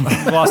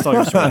 We lost all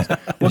your swords.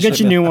 We'll get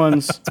you new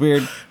ones. It's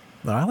weird.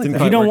 No, I like Didn't that.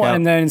 If you don't work want, out.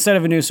 and then instead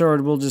of a new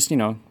sword, we'll just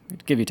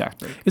give you a tax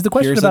break. Is the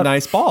question Here's about a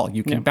nice ball.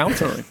 You can Yeah, bounce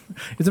it. totally.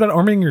 is it about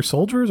arming your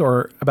soldiers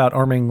or about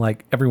arming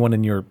like everyone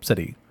in your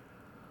city?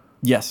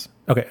 Yes.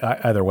 Okay,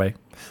 either way.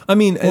 I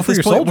mean, at for this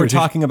your point, we're soldiers, you-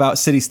 talking about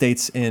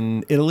city-states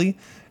in Italy.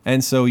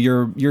 And so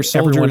your Everyone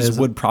soldiers is-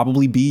 would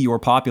probably be your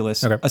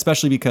populace, Okay.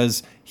 especially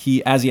because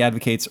as he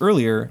advocates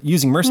earlier,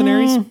 using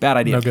mercenaries, bad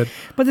idea. No good.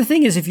 But the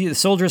thing is, if the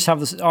soldiers have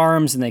the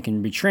arms and they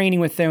can be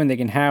training with them and they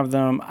can have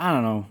them, I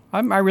don't know.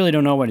 I really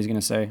don't know what he's going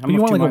to say. But you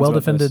want like a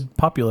well-defended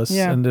populace,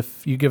 Yeah. and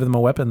if you give them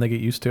a weapon, they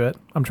get used to it.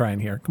 I'm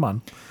trying here. Come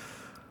on.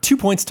 2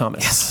 points,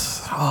 Thomas. Yes.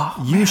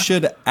 You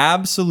should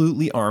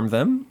absolutely arm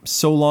them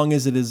so long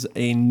as it is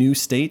a new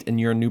state and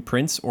you're a new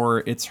prince or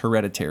it's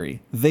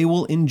hereditary. They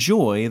will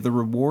enjoy the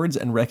rewards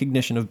and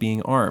recognition of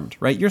being armed,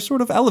 right? You're sort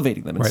of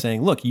elevating them and Right.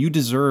 saying, look, you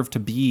deserve to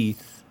be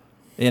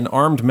an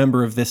armed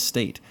member of this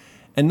state.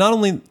 And not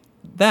only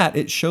that,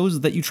 it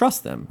shows that you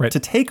trust them. Right. To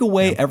take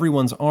away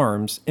everyone's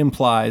arms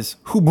implies,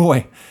 oh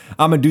boy,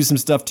 I'm going to do some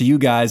stuff to you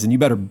guys and you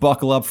better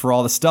buckle up for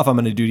all the stuff I'm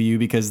going to do to you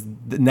because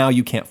now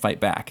you can't fight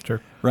back.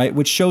 Sure. Right?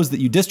 Which shows that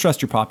you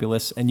distrust your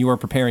populace and you are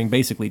preparing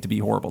basically to be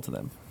horrible to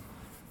them.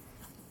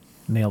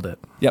 Nailed it,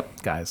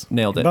 Yep. guys.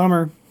 Nailed it.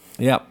 Bummer.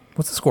 Yep.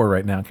 What's the score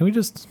right now? Can we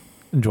just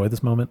enjoy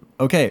this moment?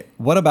 Okay.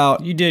 What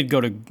about You did go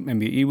to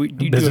MBA. You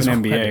do Business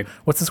an school. MBA.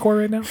 What's the score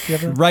right now? Do you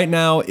have that? right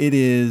now? It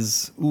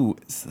is,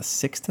 it's a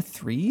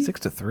 6-3?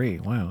 6-3.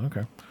 Wow.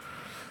 Okay.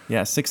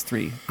 Yeah,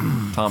 6-3.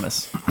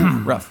 Thomas.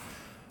 Rough.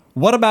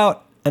 What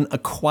about an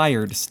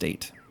acquired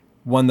state?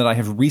 One that I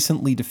have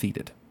recently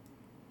defeated.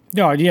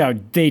 No, yeah,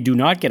 they do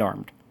not get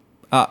armed.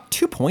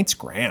 2 points,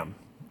 Graham.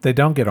 They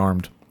don't get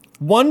armed.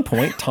 1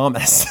 point,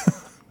 Thomas.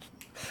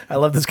 I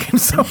love this game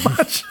so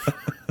much.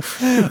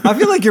 I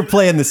feel like you're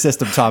playing the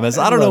system, Thomas.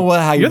 I don't know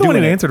how You're you're the one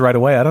doing who it. answered right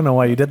away. I don't know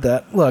why you did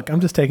that. Look,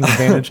 I'm just taking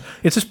advantage.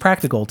 It's just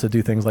practical to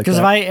do things like that. Because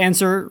if I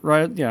answer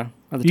right, at the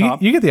you,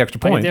 top, you get the extra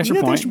I get point. the extra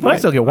You get the point. extra But I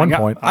still get 1 got-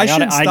 point. I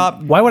gotta- should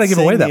stop. Why would I give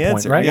away saying that the point,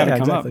 answer. right? You gotta Yeah,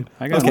 come exactly. up.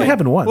 I That's gotta what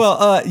happened once.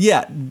 Well,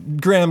 yeah,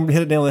 Graham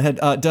hit it nail on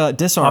the head.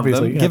 Disarm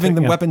Obviously, them. yeah, Giving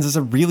them yeah. weapons is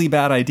a really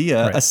bad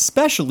idea, Right.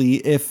 especially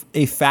if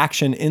a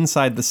faction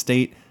inside the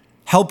state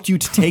helped you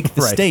to take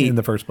the right, state. in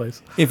the first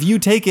place. If you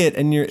take it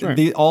and Sure.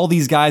 all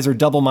these guys are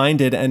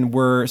double-minded and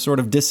we're sort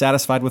of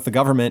dissatisfied with the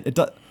government,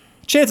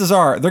 chances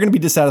are they're going to be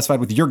dissatisfied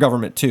with your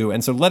government too.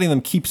 And so letting them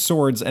keep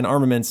swords and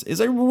armaments is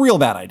a real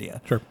bad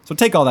idea. Sure. So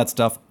take all that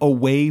stuff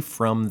away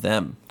from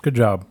them. Good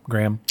job,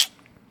 Graham.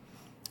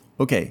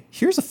 Okay,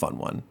 here's a fun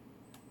one.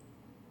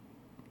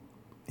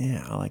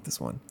 Yeah, I like this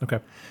one. Okay.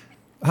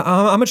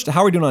 How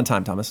are we doing on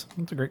time, Thomas?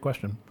 That's a great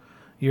question.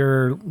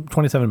 You're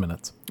 27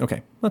 minutes.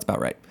 Okay, that's about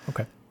right.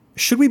 Okay.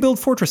 Should we build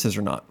fortresses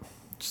or not?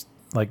 Just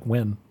like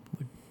when?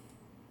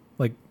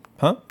 Like,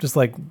 Huh? just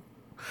like,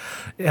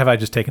 have I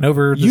just taken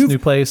over this new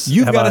place?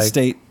 You've Have got I- to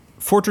state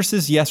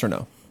fortresses, yes or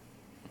no?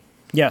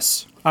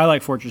 Yes, I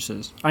like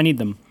fortresses. I need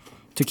them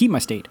to keep my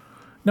state.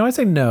 No, I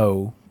say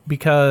no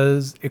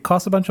because it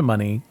costs a bunch of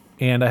money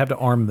and I have to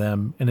arm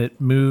them and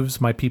it moves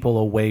my people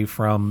away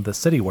from the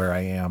city where I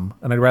am.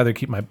 And I'd rather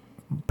keep my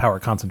power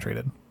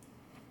concentrated.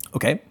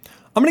 Okay,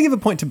 I'm going to give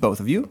a point to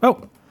both of you.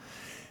 Oh,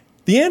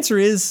 The answer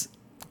is,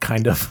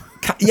 kind of.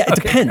 yeah, it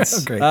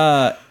depends. Great.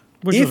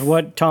 Which If- is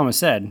what Thomas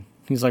said.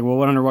 He's like,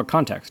 well, under what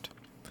context?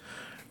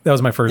 That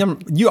was my first.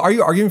 Are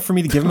you arguing for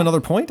me to give him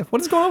another point?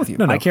 What is going on with you?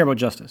 No. I care about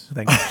justice.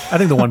 thing. I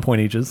think the 1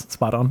 point each is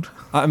spot on.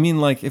 I mean,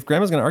 like, if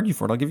Grandma's going to argue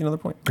for it, I'll give you another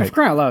point. For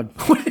crying out loud.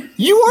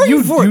 You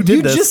argued for you it. did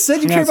You this. just said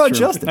you Yeah, care that's about true.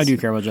 justice. I do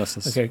care about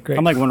justice. Okay, great.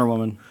 I'm like Wonder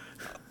Woman.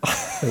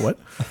 Wait, what?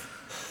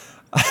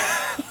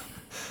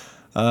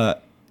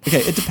 Okay,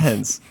 it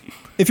depends.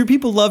 If your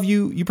people love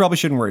you, you probably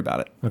shouldn't worry about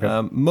it.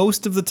 Okay.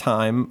 Most of the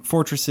time,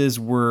 fortresses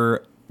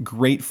were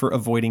great for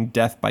avoiding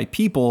death by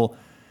people.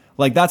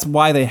 Like, that's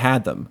why they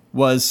had them,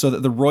 was so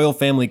that the royal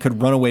family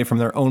could run away from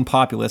their own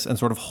populace and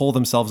sort of hold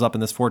themselves up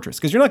in this fortress.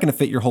 Because you're not going to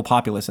fit your whole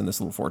populace in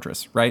this little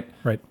fortress, right?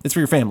 Right. It's for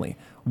your family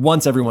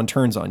once everyone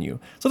turns on you.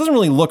 So it doesn't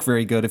really look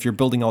very good if you're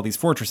building all these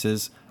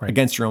fortresses Right.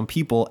 against your own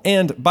people.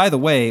 And by the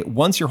way,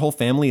 once your whole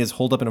family is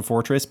holed up in a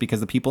fortress because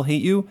the people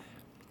hate you,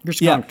 You're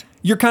skunked.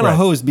 you're kind of Right.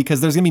 hosed because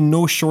there's gonna be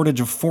no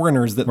shortage of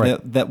foreigners that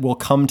Right. that will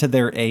come to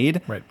their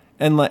aid. Right.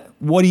 And like,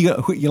 what are you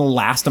gonna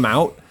last them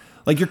out?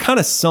 Like, you're kind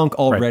of sunk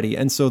already,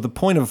 and so the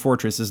point of a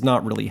fortress is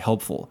not really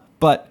helpful.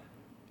 But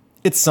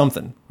it's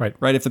something, Right.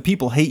 Right? If the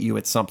people hate you,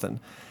 it's something,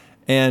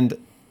 and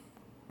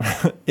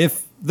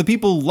if the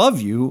people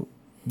love you,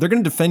 they're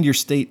gonna defend your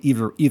state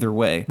either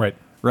way. Right.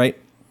 Right.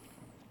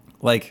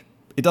 Like,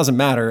 it doesn't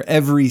matter.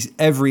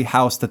 Every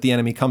house that the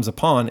enemy comes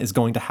upon is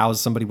going to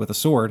house somebody with a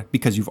sword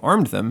because you've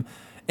armed them.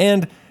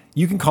 And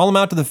you can call them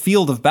out to the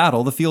field of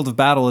battle. The field of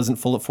battle isn't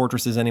full of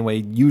fortresses anyway,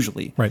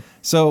 usually. Right.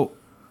 So,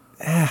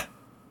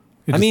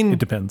 It mean, it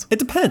depends. it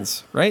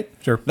depends, right?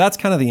 Sure. That's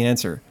kind of the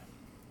answer.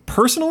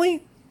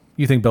 Personally,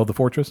 You think build the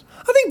fortress?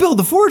 I think build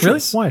the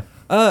fortress. Really?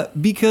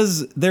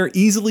 Because they're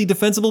easily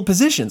defensible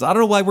positions. I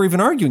don't know why we're even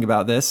arguing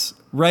about this,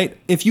 right?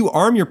 If you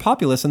arm your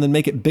populace and then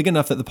make it big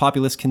enough that the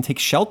populace can take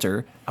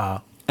shelter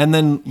and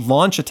then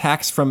launch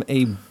attacks from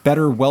a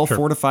better,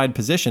 well-fortified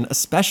position,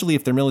 especially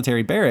if they're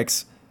military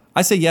barracks,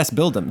 I say yes,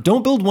 build them.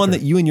 Don't build one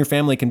that you and your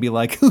family can be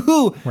like,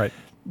 hoo-hoo, Right.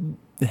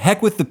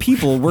 heck with the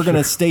people, we're going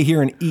to stay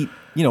here and eat,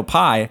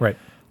 pie. Right.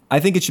 I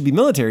think it should be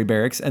military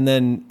barracks, and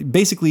then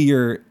basically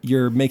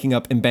you're making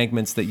up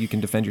embankments that you can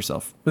defend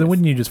yourself. But then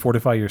wouldn't you just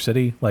fortify your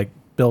city? Like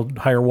build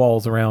higher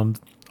walls around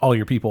all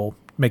your people,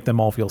 make them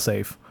all feel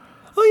safe.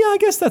 Oh yeah, I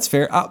guess that's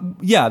fair.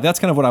 Yeah, that's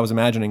kind of what I was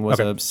imagining was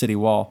a city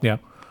wall. Yeah.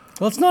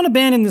 Let's not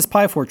abandon this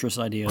pie fortress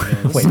idea.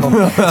 Though. Wait,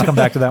 let's come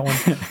back to that one.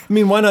 I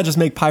mean, why not just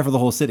make pie for the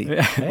whole city?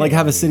 Like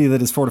have a city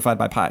that is fortified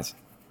by pies.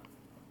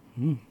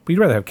 But you'd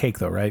rather have cake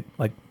though, right?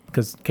 Like,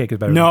 because cake is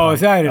better No, than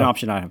if pie. I had an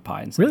option, I'd have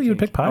pie. Instead Really? of You would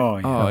cake. pick pie? Oh,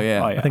 yeah. Oh,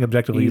 yeah. I think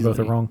objectively you both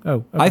are Easily. wrong. Oh,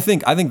 okay. I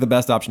think the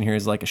best option here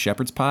is like a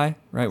shepherd's pie,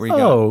 right? Where you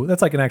Oh,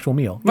 that's like an actual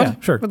meal. Yeah,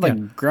 Sure. With like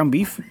yeah. ground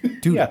beef.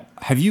 dude, yeah.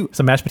 have you?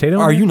 Some mashed potato?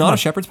 Are in you there? not Come a on.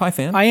 shepherd's pie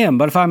fan? I am,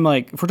 but if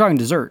we're talking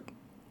dessert,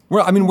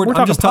 Well, I mean, I'm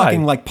talking just pie.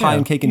 talking like pie Yeah,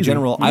 and cake in easy.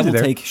 general. I Easy will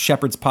there. take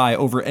shepherd's pie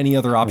over any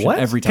other option What?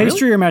 every time.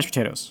 pastry or mashed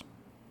potatoes.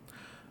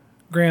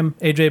 Graham,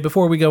 AJ,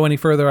 before we go any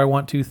further, I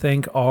want to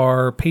thank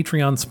our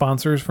Patreon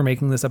sponsors for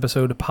making this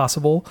episode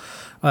possible.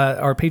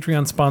 Our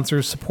Patreon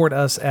sponsors support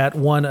us at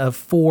one of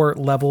 4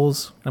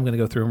 levels. I'm going to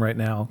go through them right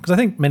now because I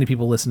think many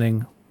people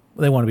listening,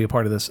 they want to be a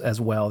part of this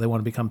as well. They want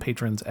to become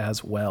patrons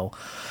as well.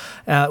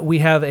 We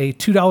have a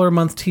 $2 a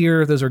month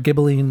tier. Those are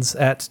Gibelines.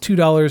 At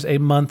 $2 a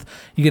month,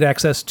 you get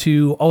access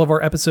to all of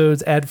our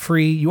episodes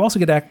ad-free. You also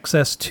get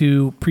access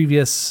to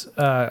previous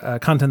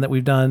content that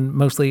we've done,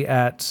 mostly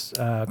at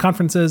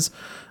conferences.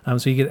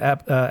 So you get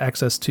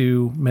access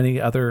to many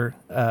other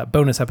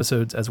bonus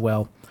episodes as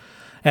well.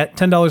 At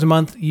 $10 a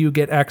month, you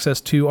get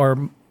access to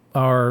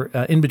our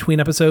in-between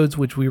episodes,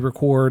 which we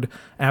record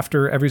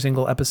after every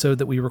single episode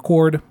that we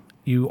record.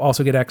 You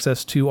also get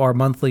access to our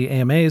monthly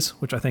AMAs,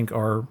 which I think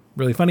are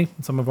really funny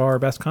and some of our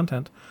best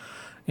content.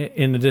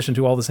 In addition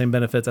to all the same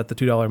benefits at the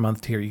 $2 a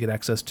month tier, you get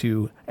access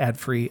to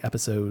ad-free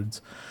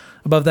episodes.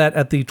 Above that,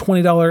 at the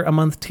 $20 a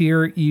month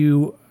tier,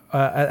 you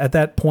at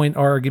that point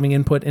are giving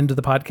input into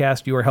the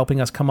podcast. You are helping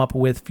us come up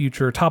with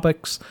future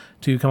topics,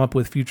 to come up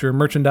with future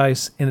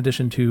merchandise, in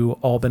addition to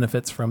all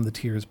benefits from the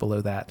tiers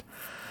below that.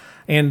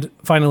 And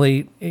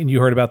finally, and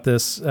you heard about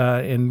this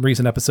in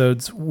recent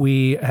episodes,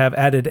 we have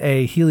added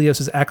a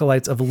Helios'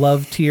 Acolytes of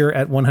Love tier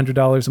at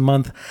 $100 a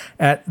month.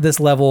 At this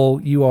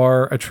level, you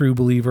are a true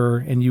believer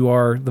and you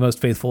are the most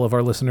faithful of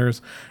our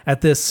listeners.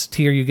 At this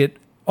tier, you get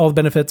all the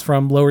benefits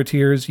from lower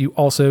tiers. You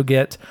also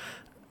get,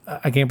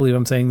 I can't believe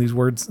I'm saying these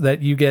words,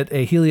 that you get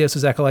a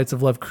Helios' Acolytes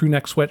of Love crew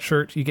neck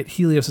sweatshirt, you get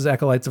Helios'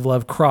 Acolytes of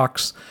Love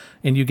Crocs,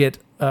 and you get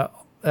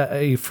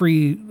a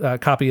free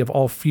copy of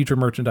all future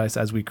merchandise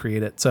as we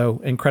create it. So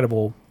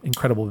incredible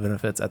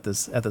benefits at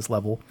this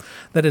level.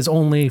 That is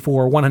only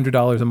for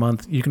 $100 a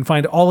month. You can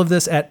find all of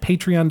this at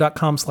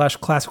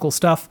patreon.com/classical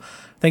stuff.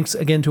 Thanks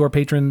again to our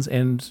patrons,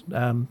 and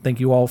thank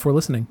you all for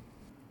listening.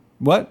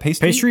 What?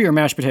 Pastry or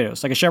mashed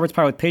potatoes? Like a shepherd's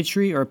pie with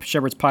pastry or a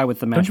shepherd's pie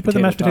with the mashed Don't you put the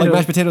potato mashed top? potato- Like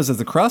mashed potatoes as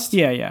the crust?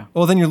 Yeah, yeah.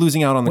 Well, then you're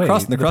losing out on the Wait,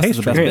 crust, and the the crust is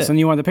the pastry. best Okay, bit. so then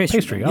you want the pastry.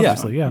 Pastry, then.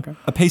 obviously, yeah. Okay.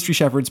 A pastry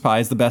shepherd's pie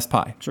is the best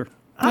pie. Sure.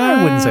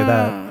 I wouldn't say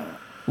that.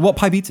 What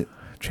pie beats it?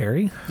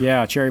 Cherry?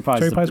 Yeah, cherry pie.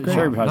 Cherry pie's great.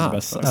 Cherry pie's Ah, the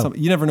best. so-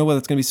 you never know whether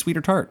it's going to be sweet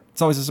or tart.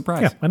 It's always a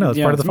surprise. Yeah, I know. It's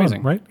Yeah, part of the it's fun,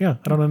 amazing. right? Yeah,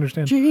 I don't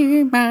understand.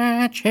 Gee,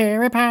 my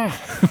cherry pie.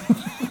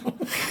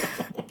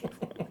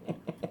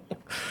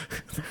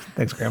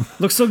 Thanks, Graham.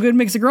 Looks so good,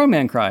 makes a grown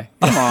man cry.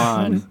 Come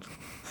on.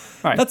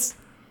 All right. That's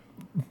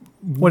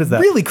What is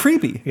that? really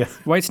creepy. Yeah.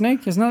 White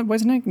Snake? Isn't that White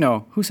Snake?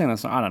 No. Who sang that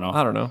song? I don't know.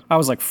 I don't know. I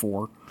was like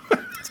 4.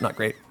 It's not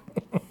great.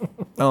 I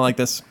don't like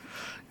this.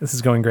 This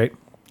is going great.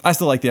 I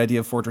still like the idea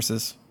of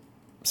fortresses.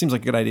 Seems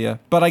like a good idea.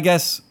 But I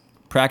guess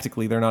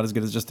practically they're not as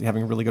good as just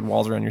having really good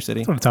walls around your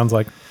city. That's what it sounds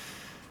like.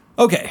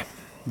 Okay.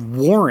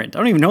 Warrant. I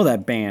don't even know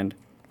that band.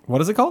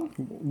 What is it called?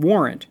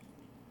 Warrant.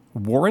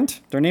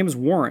 Warrant? Their name is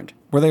Warrant.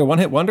 Were they a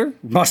one-hit wonder?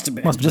 Must have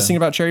been. Just sing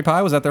about cherry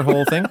pie? Was that their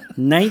whole thing?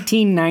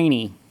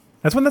 1990.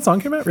 That's when that song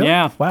came out? Really?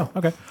 Yeah. Wow.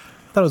 Okay. I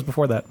thought it was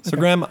before that. So,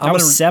 Graham, I'm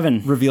was going to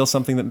 7. reveal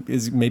something that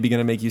is maybe going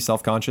to make you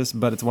self-conscious,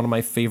 but it's one of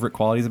my favorite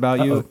qualities about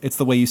you. Uh-oh. It's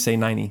the way you say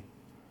 90.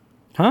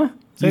 Huh?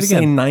 Say You it say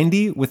again.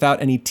 90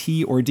 without any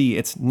T or D.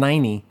 It's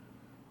 90.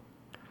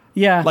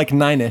 Yeah. Like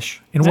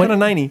 9-ish. In It's what, kind of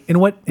 90. In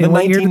what The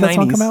year did that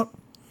song 1990s. come out?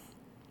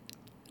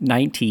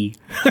 90.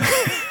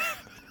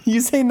 You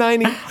say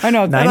 90. I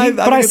know. And I but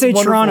I think it's say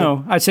wonderful.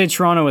 Toronto. I say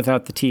Toronto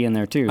without the T in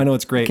there, too. I know,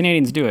 it's great.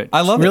 Canadians do it.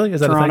 I love Really? it.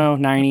 Is that Toronto,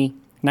 90.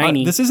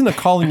 90. This isn't a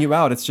calling you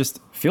out. It's just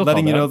Feel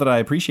letting called you know out. that I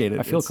appreciate it.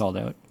 I feel It's- called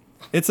out.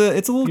 It's a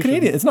little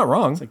Canadian. It's not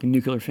wrong. Like a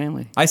nuclear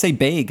family. I say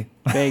bag.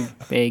 Big,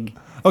 big.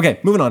 Okay,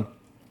 moving on.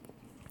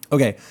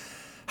 Okay.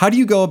 How do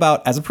you go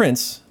about, as a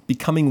prince,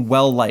 becoming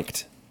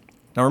well-liked?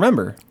 Now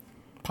remember,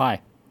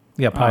 Pie.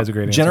 Yeah, pie is a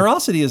great answer.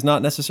 generosity is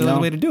not necessarily No.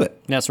 the way to do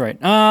it. That's right.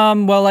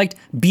 Well, like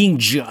being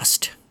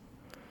just.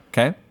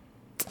 Okay?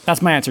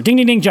 That's my answer. Ding,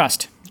 ding, ding,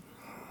 just.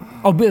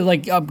 Oh, but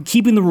like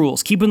keeping the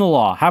rules, keeping the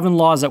law, having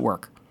laws at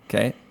work.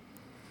 Okay.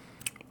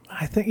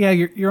 I think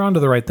you're onto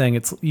the right thing.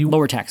 It's you.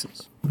 Lower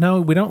taxes. No,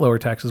 we don't lower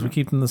taxes. We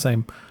keep them the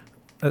same,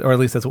 or at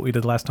least that's what we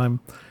did last time.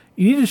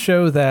 You need to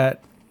show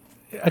that,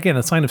 again,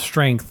 a sign of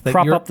strength that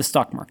Prop you're up the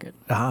stock market.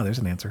 there's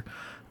an answer.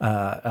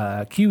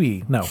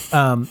 QE, no,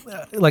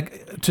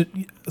 like to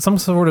some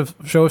sort of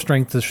show of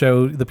strength to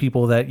show the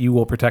people that you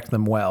will protect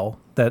them well.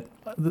 That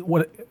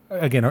what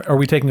again? Are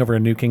we taking over a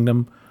new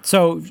kingdom?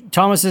 So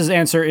Thomas's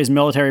answer is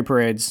military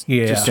parades.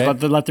 Yeah. Just to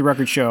let the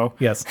record show.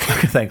 Yes,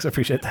 thanks. I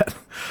appreciate that.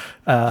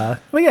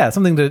 Well, yeah,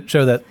 something to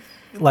show that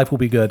life will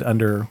be good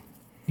under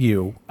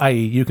you, i.e.,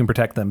 you can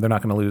protect them. They're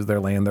not going to lose their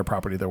land, their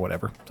property, their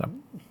whatever. So,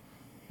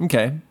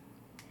 Okay.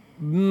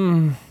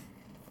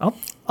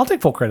 I'll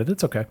take full credit.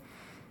 It's okay.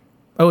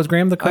 Oh, is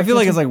Graham the correct I feel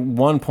like it's answer? like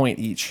 1 point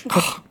each.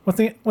 What's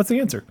the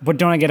answer? But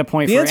don't I get a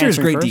point The for answer is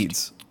answering great first?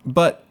 deeds,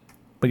 but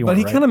you but want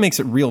he it right. kind of makes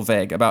it real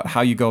vague about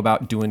how you go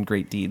about doing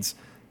great deeds.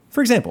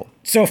 For example,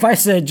 So if I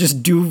said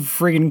just do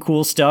friggin'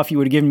 cool stuff, you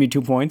would have given me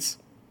 2 points?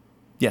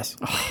 yes,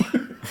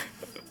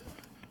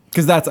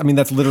 because that's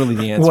literally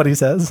the answer. What he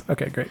says?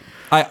 Okay, great.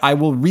 I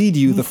will read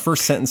you the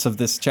first sentence of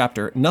this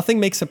chapter. Nothing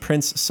makes a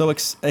prince so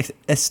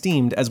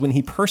esteemed as when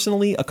he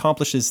personally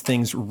accomplishes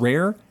things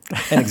rare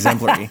and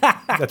exemplary.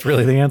 That's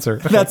really the answer.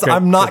 Okay, That's great.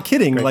 I'm not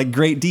kidding. Like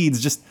great deeds,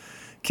 just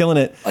killing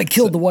it. I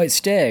killed the white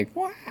stag.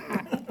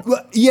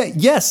 Yeah,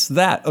 yes,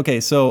 that. Okay,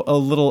 so a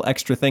little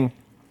extra thing.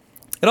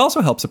 It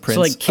also helps a prince.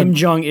 So like Kim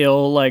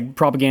Jong-il like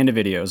propaganda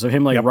videos of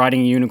him like Yep.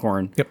 riding a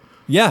unicorn. Yep.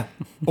 Yeah.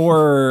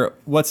 Or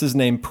what's his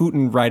name?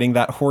 Putin riding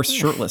that horse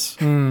shirtless.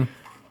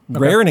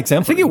 Rare and I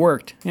exemplary. think it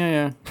worked.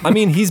 Yeah. I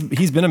mean, he's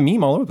been a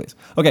meme all over the place.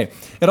 Okay.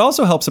 It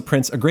also helps a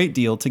prince a great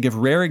deal to give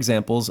rare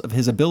examples of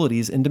his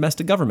abilities in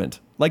domestic government,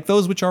 like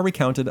those which are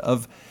recounted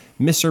of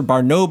Messer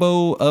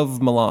Barnobo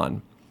of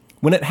Milan.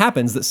 When it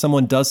happens that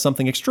someone does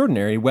something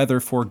extraordinary, whether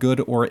for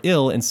good or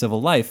ill in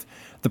civil life,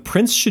 the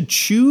prince should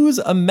choose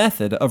a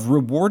method of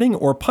rewarding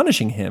or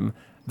punishing him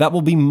that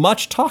will be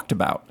much talked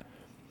about.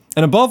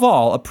 And above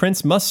all, a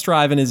prince must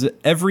strive in his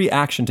every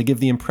action to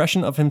give the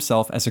impression of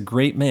himself as a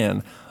great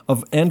man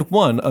and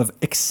one of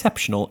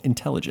exceptional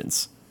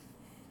intelligence.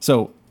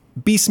 So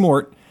be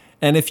smart.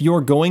 And if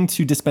you're going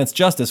to dispense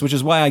justice, which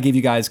is why I gave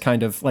you guys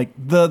kind of like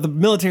the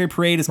military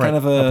parade is kind Right,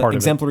 of a a part of it.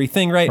 exemplary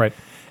thing, right? Right.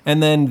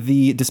 And then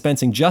the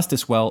dispensing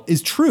justice well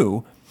is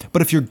true.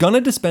 But if you're going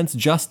to dispense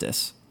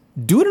justice,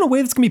 do it in a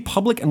way that's going to be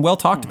public and well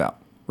talked about,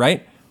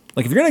 right?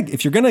 Like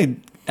if you're going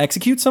to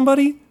execute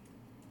somebody,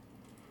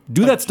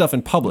 do that stuff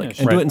in public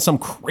and do Right. it in some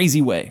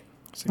crazy way.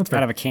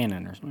 Out of a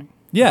cannon or something.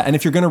 Yeah, and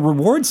if you're going to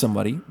reward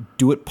somebody,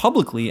 do it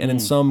publicly and in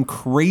some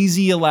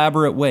crazy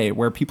elaborate way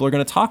where people are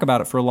going to talk about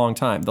it for a long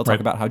time. They'll talk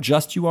Right. about how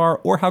just you are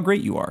or how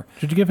great you are.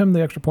 Should you give him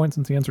the extra point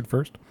since he answered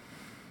first?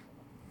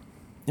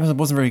 It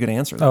wasn't a very good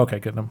answer. Oh, Though. okay,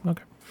 good. No,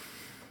 okay.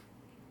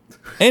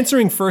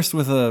 Answering first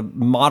with a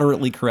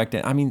moderately correct,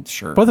 I mean,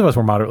 sure. Both of us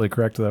were moderately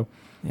correct, though.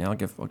 Yeah, I'll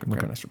give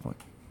Graham an extra point.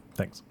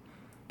 Thanks.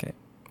 Okay.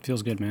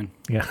 Feels good, man.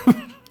 Yeah.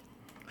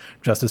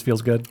 Justice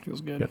feels good.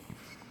 Feels good. Good.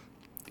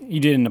 You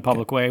did it in a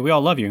public way. We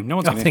all love you. No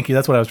one's Oh, gonna, thank you.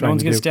 That's what I was no trying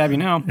one's to gonna do. stab you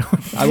now.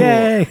 I will.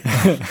 Yay!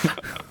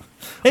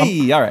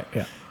 Hey, all right.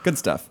 yeah. Good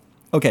stuff.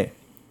 Okay.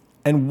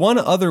 And one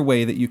other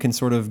way that you can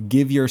sort of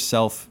give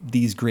yourself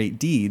these great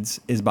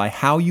deeds is by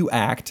how you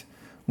act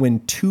when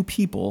two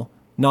people,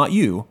 not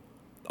you,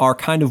 are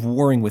kind of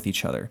warring with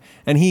each other.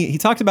 And he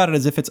talked about it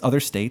as if it's other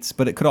states,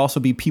 but it could also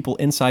be people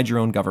inside your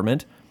own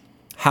government.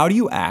 How do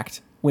you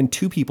act when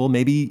two people,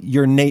 maybe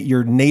your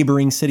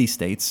neighboring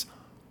city-states,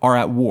 are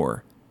at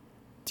war?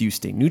 Do you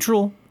stay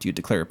neutral? Do you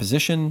declare a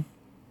position?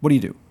 What do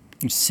you do?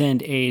 You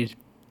send aid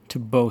to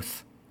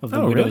both of the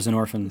Oh, widows really? and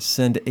orphans.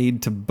 Send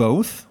aid to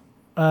both?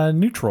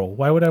 Neutral.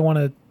 Why would I want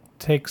to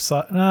take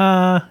sides?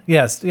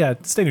 Yes, yeah,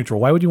 stay neutral.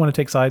 Why would you want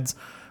to take sides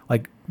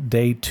like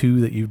day 2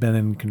 that you've been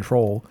in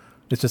control?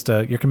 It's just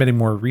you're committing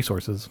more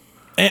resources.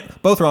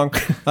 Both wrong.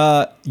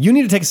 You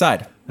need to take a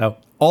side. Oh,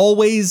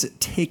 Always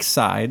take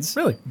sides.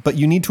 Really? But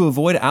you need to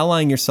avoid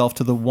allying yourself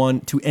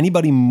to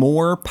anybody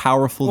more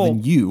powerful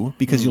than you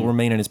because you'll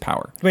remain in his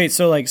power. Wait,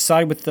 so like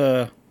side with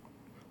the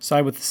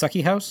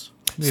Sucky house?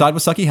 Side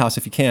with Sucky House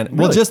if you can.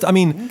 Well,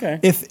 Really? Okay.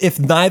 if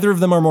neither of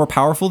them are more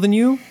powerful than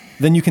you,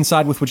 then you can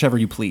side with whichever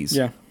you please.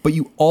 Yeah. But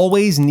you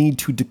always need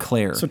to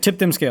declare. So tip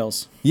them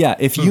scales. Yeah,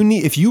 if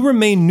you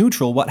remain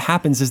neutral, what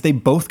happens is they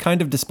both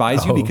kind of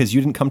despise you Oh. because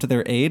you didn't come to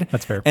their aid.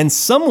 That's fair. And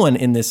someone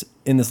in this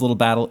little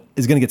battle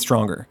is going to get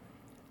stronger.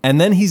 And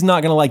then he's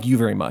not going to like you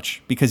very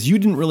much because you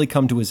didn't really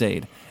come to his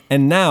aid.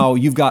 And now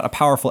you've got a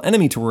powerful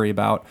enemy to worry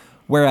about.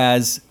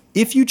 Whereas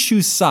if you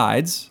choose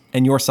sides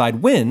and your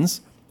side wins,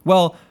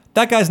 well,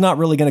 that guy's not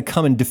really going to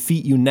come and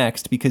defeat you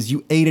next because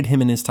you aided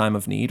him in his time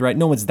of need, right?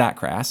 No one's that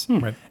crass.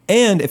 Right.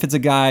 And if it's a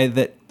guy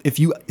that, if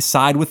you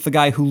side with the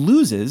guy who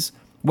loses,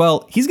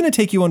 well, he's going to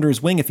take you under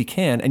his wing if he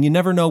can, and you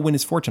never know when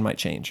his fortune might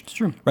change. It's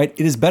true. Right?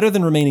 It is better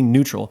than remaining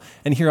neutral.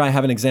 And here I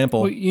have an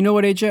example. Well, you know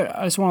what, AJ?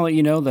 I just want to let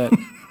you know that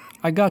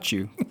I got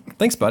you.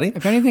 Thanks, buddy.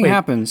 If anything wait,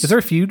 happens, is there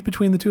a feud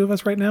between the two of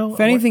us right now? If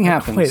anything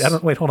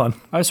happens- Wait, hold on.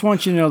 I just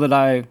want you to know that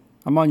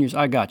I'm on yours.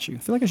 I got you. I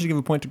feel like I should give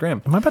a point to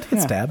Graham. Am I about to get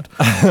Yeah.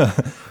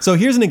 stabbed? So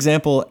here's an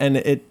example, and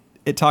it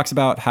it talks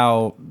about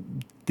how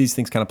these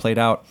things kind of played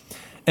out.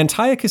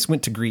 Antiochus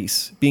went to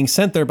Greece, being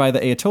sent there by the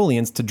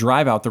Aetolians to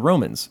drive out the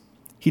Romans.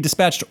 He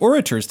dispatched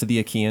orators to the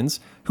Achaeans,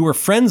 who were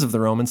friends of the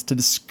Romans,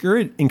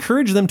 to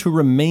encourage them to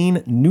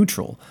remain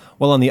neutral,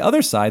 while on the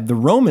other side, the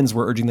Romans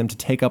were urging them to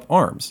take up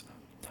arms.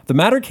 The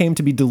matter came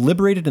to be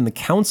deliberated in the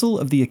council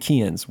of the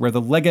Achaeans, where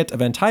the legate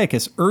of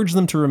Antiochus urged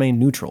them to remain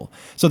neutral.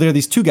 So there are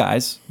these two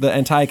guys, the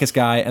Antiochus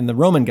guy and the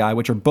Roman guy,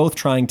 which are both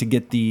trying to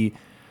get the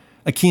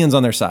Achaeans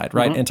on their side,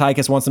 right?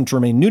 Antiochus wants them to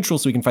remain neutral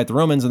so he can fight the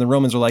Romans, and the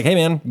Romans are like, hey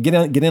man, get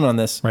in on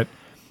this. Right.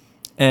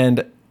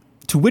 And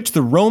to which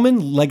the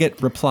Roman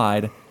legate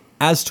replied,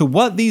 as to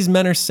what these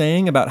men are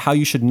saying about how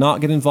you should not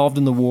get involved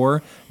in the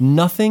war,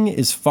 nothing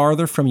is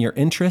farther from your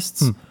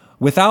interests.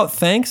 Without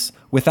thanks,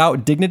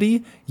 without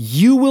dignity,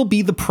 you will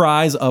be the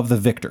prize of the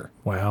victor.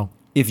 Wow.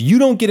 If you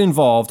don't get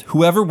involved,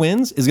 whoever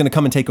wins is going to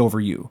come and take over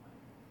you.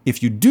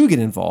 If you do get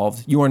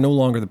involved, you are no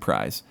longer the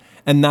prize.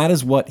 And that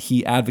is what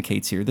he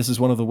advocates here. This is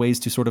one of the ways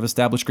to sort of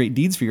establish great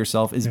deeds for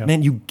yourself is,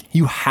 man,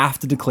 you have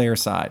to declare a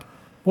side.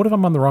 What if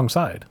I'm on the wrong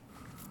side?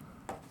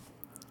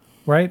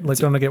 Right? Like,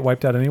 don't I get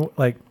wiped out anyway?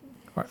 Like,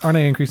 aren't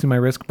I increasing my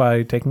risk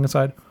by taking a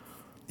side?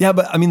 Yeah,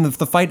 but I mean,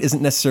 the fight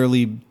isn't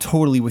necessarily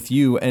totally with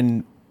you,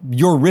 and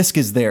your risk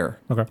is there.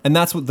 Okay. And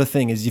that's what the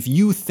thing is. If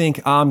you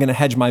think, I'm going to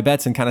hedge my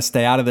bets and kind of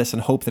stay out of this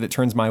and hope that it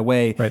turns my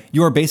way, right,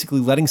 you are basically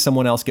letting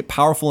someone else get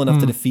powerful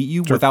enough to defeat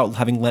you without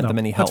having lent them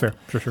any help. That's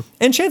fair. Sure.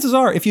 And chances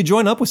are, if you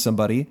join up with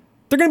somebody,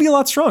 they're going to be a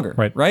lot stronger,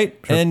 right?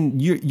 Sure.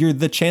 And you're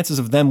the chances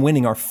of them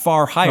winning are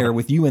far higher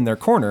with you in their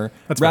corner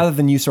rather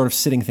than you sort of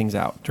sitting things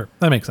out. Sure,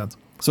 that makes sense.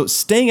 So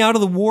staying out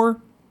of the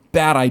war,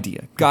 bad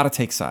idea. Got to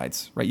take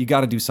sides, right? You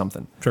got to do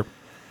something. Sure.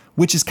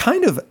 Which is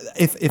kind of,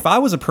 if I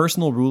was a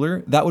personal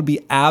ruler, that would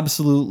be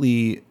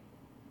absolutely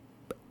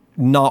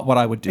not what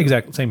I would do.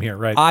 Exactly. Same here,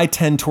 right? I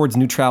tend towards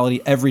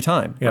neutrality every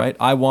time, right?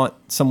 I want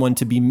someone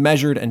to be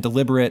measured and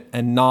deliberate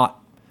and not,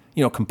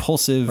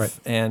 compulsive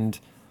and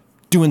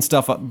doing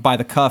stuff by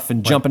the cuff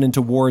and jumping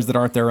into wars that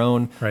aren't their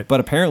own. Right. But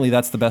apparently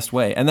that's the best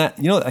way. And that,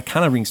 that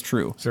kind of rings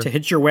true. To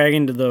hitch your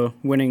wagon to the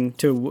winning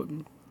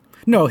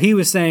No, he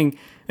was saying,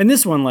 and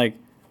this one, like,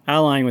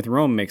 allying with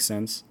Rome makes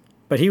sense.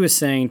 But he was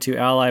saying to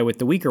ally with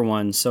the weaker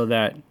one so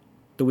that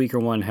the weaker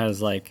one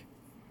has, like,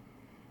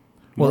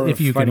 more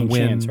if you can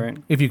win, chance, right?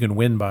 If you can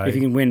win by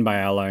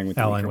allying with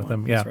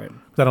them, yeah. That's right.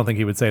 'Cause I don't think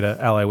he would say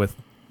to ally with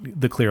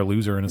the clear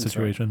loser in a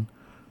situation.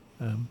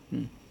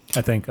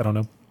 I think, I don't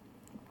know.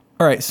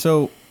 All right,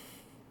 so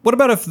what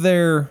about if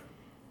they're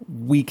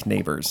weak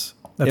neighbors?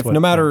 No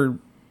matter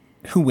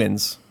who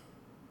wins,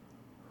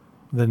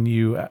 then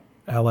you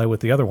ally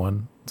with the other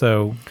one.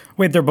 So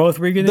wait, they're both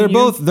weaker than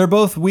you? They're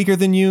both weaker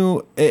than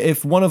you.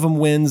 If one of them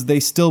wins, they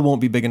still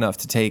won't be big enough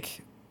to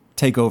take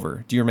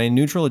over. Do you remain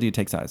neutral or do you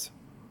take sides?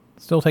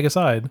 Still take a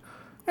side.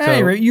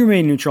 You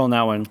remain neutral in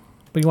that one.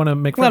 But you want to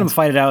make Let them friends.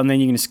 fight it out, and then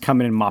you can just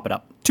come in and mop it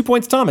up. 2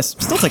 points, Thomas.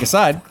 Still take a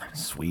side.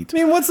 Sweet. I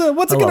mean, what's it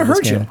going to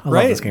hurt you,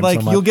 right?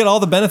 Like you'll get all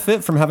the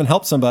benefit from having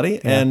helped somebody,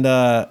 and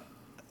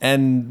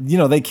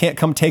they can't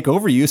come take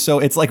over you. So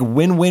it's like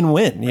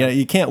win-win-win.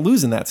 You can't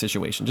lose in that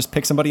situation. Just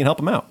pick somebody and help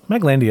them out.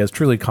 Maglandia is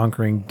truly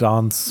conquering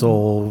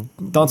Donsylvania,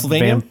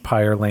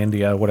 Vampire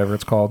Landia, whatever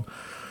it's called.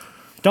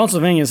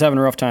 Donsylvania is having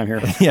a rough time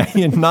here. Yeah,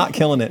 you're not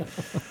killing it.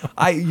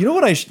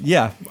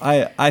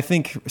 I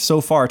think so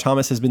far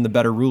Thomas has been the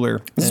better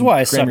ruler. This is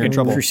why I suck at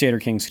Crusader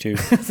Kings too.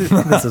 This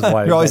is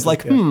why you're always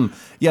like,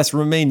 yes,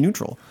 remain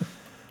neutral.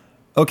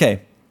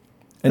 Okay,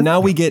 and now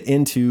we get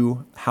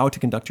into how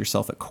to conduct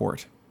yourself at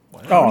court.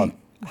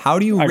 How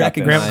do you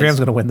recognize? Graham's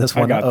going to win this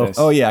one. This.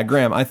 Oh yeah,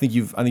 Graham. I think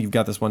you've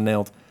got this one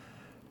nailed.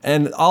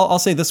 And I'll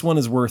say this one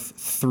is worth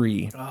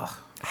 3.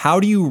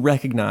 How do you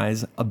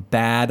recognize a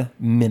bad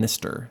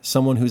minister?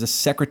 Someone who's a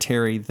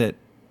secretary that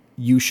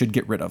you should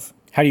get rid of.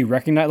 How do you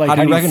recognize? Like,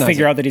 how do you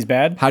figure out that he's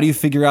bad? How do you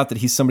figure out that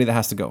he's somebody that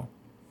has to go?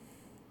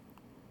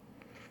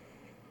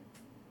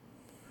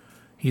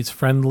 He's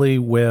friendly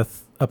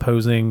with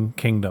opposing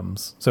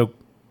kingdoms. So,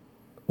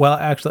 well,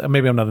 actually,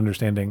 maybe I'm not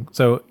understanding.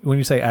 So when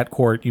you say at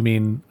court, you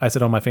mean I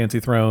sit on my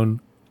fancy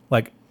throne?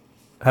 Like,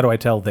 how do I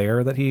tell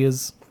there that he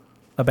is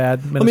a bad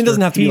minister? I mean, it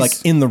doesn't have to be like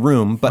in the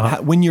room,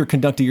 but when you're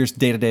conducting your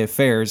day-to-day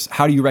affairs,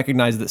 how do you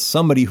recognize that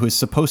somebody who is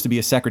supposed to be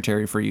a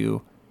secretary for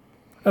you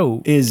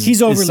is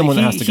someone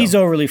that has to go? He's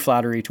overly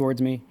flattery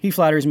towards me. He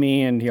flatters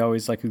me, and he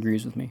always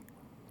agrees with me.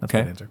 That's my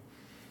answer.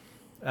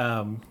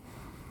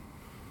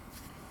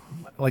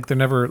 Like they're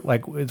never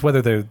it's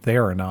whether they're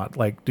there or not.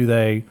 Like, do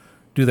they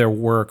do their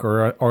work,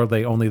 or are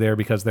they only there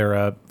because they're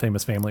a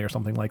famous family or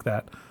something like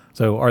that?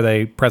 So are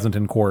they present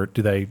in court?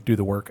 Do they do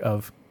the work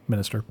of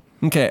minister?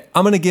 Okay,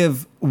 I'm going to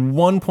give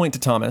 1 point to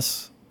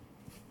Thomas.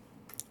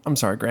 I'm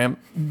sorry, Graham.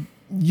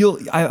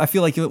 I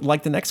feel like you'll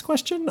like the next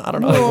question. I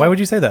don't know. Wait, why would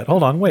you say that?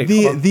 Hold on, wait.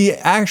 The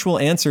actual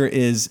answer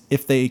is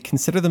if they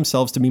consider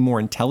themselves to be more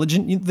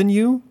intelligent than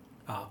you,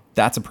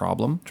 that's a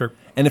problem. Sure.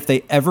 And if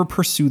they ever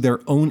pursue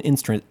their own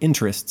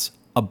interests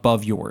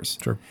above yours.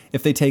 Sure.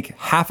 If they take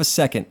half a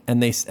second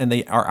and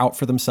they are out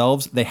for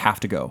themselves, they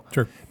have to go.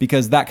 Sure.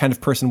 Because that kind of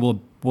person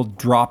will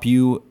drop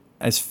you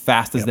as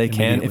fast as they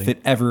can if immediately.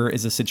 it ever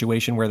is a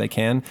situation where they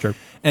can. Sure.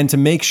 And to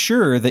make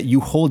sure that you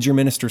hold your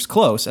ministers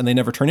close and they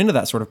never turn into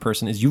that sort of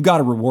person is you've got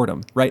to reward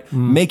them, right?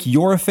 Make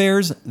your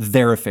affairs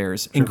their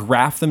affairs,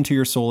 engraft them to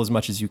your soul as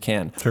much as you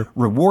can. Sure.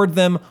 Reward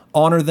them,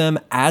 honor them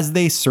as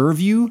they serve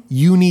you.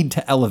 You need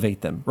to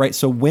elevate them, right?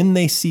 So when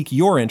they seek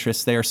your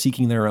interests, they are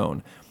seeking their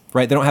own.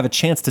 Right? They don't have a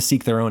chance to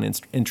seek their own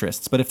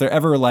interests. But if they're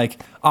ever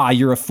like,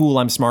 you're a fool,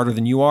 I'm smarter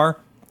than you are,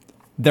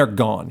 they're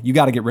gone. You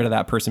got to get rid of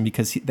that person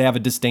because they have a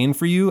disdain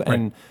for you.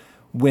 And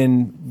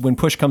when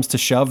push comes to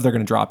shove, they're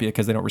going to drop you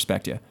because they don't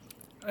respect you.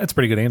 That's a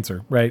pretty good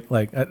answer, right?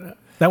 Like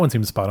that one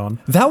seems spot on.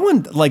 That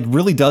one like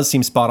really does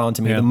seem spot on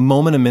to me. Yeah. The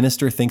moment a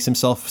minister thinks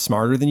himself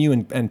smarter than you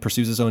and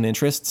pursues his own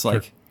interests,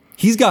 like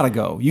he's got to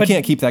go. You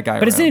can't keep that guy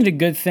But around. isn't it a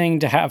good thing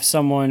to have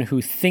someone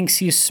who thinks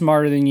he's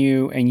smarter than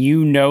you and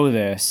you know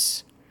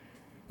this?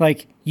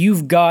 Like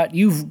you've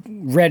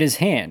read his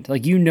hand.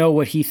 Like you know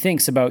what he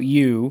thinks about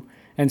you.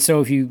 And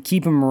so if you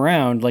keep him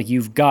around, like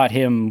you've got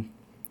him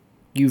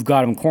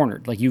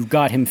cornered. Like you've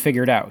got him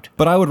figured out.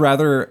 But I would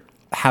rather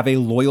have a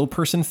loyal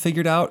person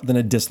figured out than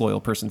a disloyal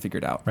person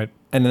figured out. Right.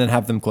 And then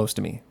have them close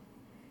to me.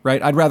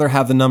 Right? I'd rather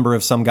have the number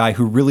of some guy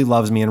who really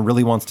loves me and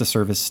really wants to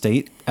serve his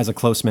state as a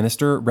close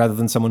minister rather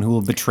than someone who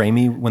will betray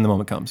me when the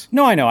moment comes.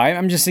 No, I know.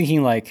 I'm just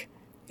thinking like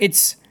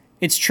it's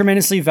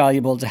tremendously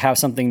valuable to have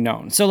something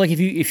known. So like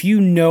if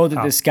you know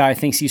that this guy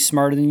thinks he's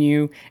smarter than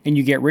you and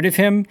you get rid of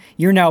him,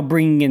 you're now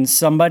bringing in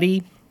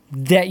somebody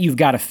that you've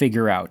got to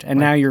figure out. And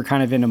now you're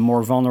kind of in a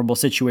more vulnerable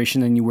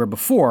situation than you were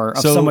before of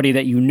So- somebody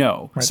that you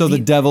know. So the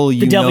devil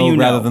you know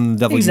rather than the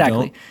devil Exactly.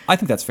 you don't. I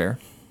think that's fair.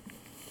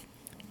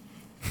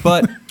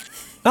 But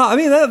no, I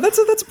mean that's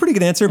a pretty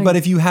good answer. But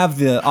if you have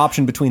the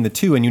option between the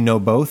two and you know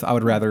both, I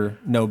would rather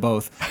know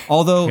both.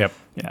 Although Yep.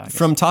 Yeah, I guess.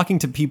 from talking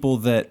to people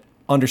that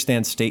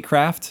understand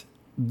statecraft,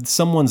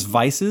 someone's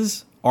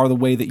vices are the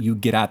way that you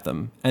get at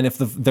them. And if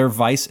their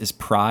vice is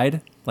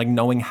pride, like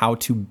knowing how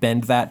to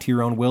bend that to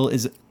your own will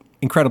is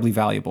incredibly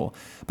valuable.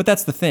 But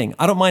that's the thing.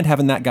 I don't mind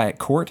having that guy at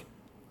court.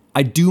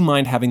 I do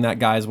mind having that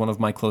guy as one of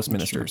my close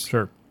ministers.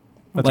 Sure.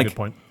 That's Like- a good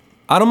point.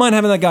 I don't mind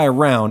having that guy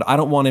around. I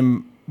don't want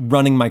him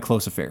running my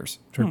close affairs.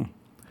 Sure.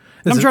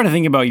 I'm trying to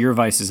think about your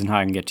vices and how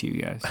I can get to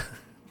you guys.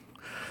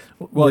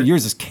 Well,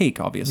 yours is cake,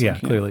 obviously. Yeah,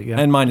 clearly, yeah.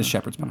 And mine is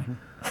shepherd's pie.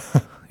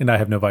 And I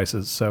have no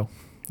vices, so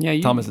Yeah,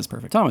 Thomas is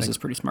perfect. Thomas is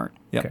pretty smart.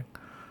 Yep. okay.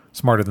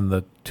 Smarter than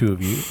the two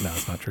of you. No,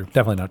 it's not true.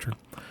 Definitely not true.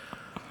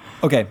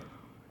 Okay.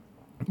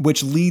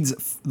 Which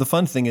leads, the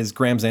fun thing is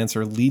Graham's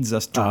answer leads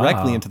us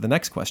directly into the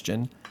next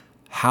question.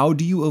 How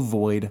do you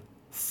avoid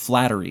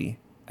flattery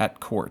at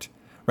court?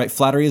 Right?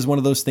 Flattery is one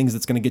of those things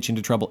that's going to get you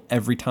into trouble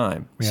every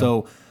time. Yeah.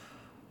 So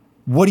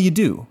what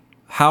do?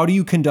 How do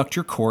you conduct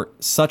your court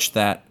such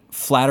that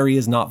flattery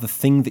is not the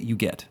thing that you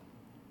get?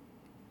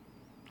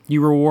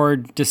 You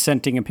reward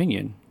dissenting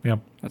opinion Yeah.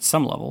 at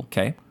some level.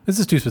 Okay. This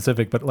is too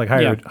specific, but like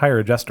hire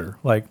a jester.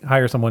 Like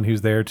hire someone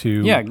who's there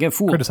to get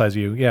fooled. criticize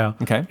you. Yeah.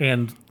 Okay.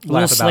 And A little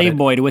laugh about slave it.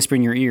 boy to whisper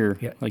in your ear,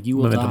 Yeah. like you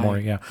will Memento die.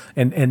 Mori, yeah.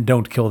 And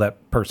don't kill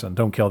that person.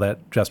 Don't kill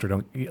that jester.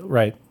 Don't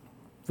right.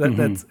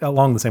 That's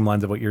along the same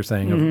lines of what you're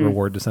saying of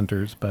reward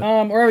dissenters. But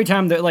Or every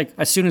time that, like,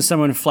 as soon as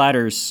someone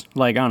flatters,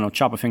 like, I don't know,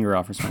 chop a finger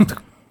off or something.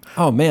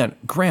 Oh man,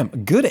 Graham,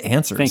 good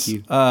answers. Thank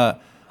you.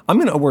 I'm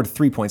going to award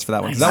 3 points for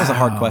that one because that was a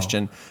hard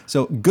question.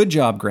 So good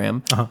job,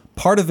 Graham.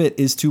 Part of it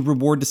is to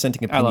reward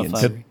dissenting I love opinions.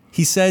 flattery.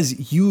 He says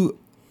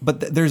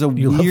there's a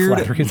you love weird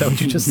flattery. Is that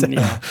what you just said?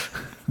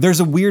 there's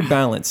a weird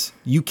balance.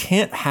 You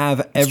can't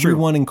have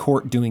everyone in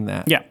court doing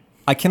that. Yeah.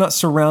 I cannot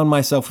surround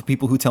myself with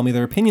people who tell me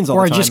their opinions all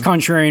Or the time. just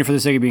contrarian for the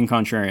sake of being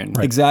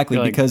contrarian. Exactly,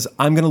 You're like, because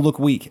I'm going to look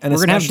weak. And we're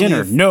going to have especially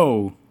dinner. if-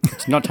 No,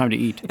 it's not time to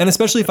eat. And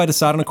especially if I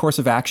decide on a course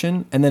of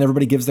action and then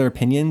everybody gives their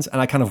opinions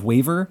and I kind of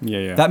waver,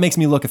 Yeah. that makes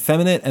me look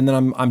effeminate and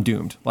then I'm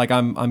doomed. Like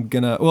I'm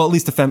gonna, well, at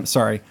least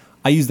sorry.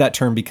 I use that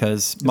term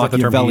because that the term he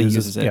Machiavelli uses?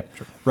 uses it. Yeah,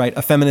 sure. Right?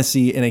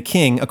 Effeminacy in a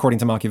king, according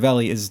to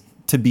Machiavelli, is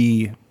to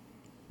be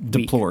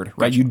deplored,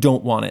 right? You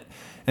don't want it.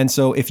 And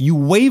so if you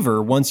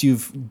waver once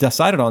you've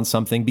decided on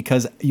something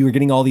because you're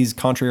getting all these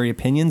contrary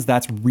opinions,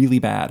 that's really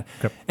bad.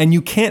 Yep. And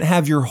you can't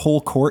have your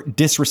whole court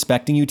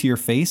disrespecting you to your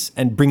face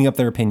and bringing up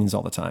their opinions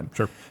all the time.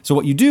 Sure. So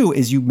what you do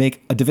is you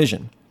make a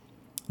division.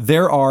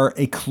 There are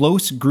a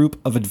close group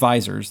of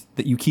advisors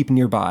that you keep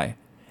nearby,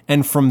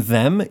 and from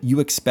them you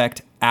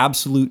expect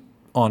absolute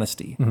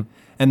honesty.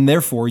 And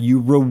therefore you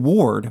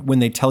reward when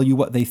they tell you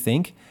what they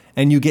think,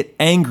 and you get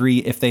angry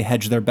if they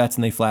hedge their bets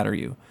and they flatter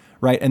you.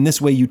 Right? And this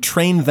way you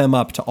train them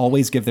up to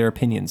always give their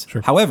opinions.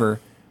 Sure.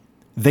 However,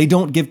 they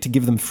don't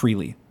give them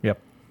freely. Yep.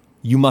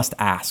 You must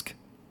ask.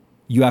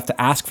 You have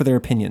to ask for their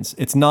opinions.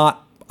 It's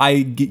not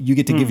you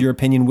get to give your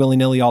opinion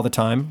willy-nilly all the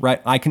time, right?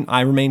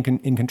 I remain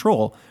in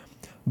control.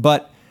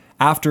 But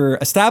after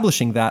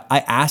establishing that, I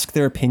ask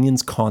their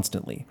opinions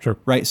constantly. Sure.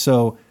 Right?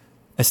 So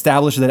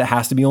establish that it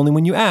has to be only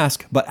when you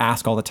ask, but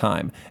ask all the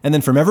time. And then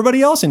from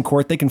everybody else in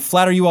court, they can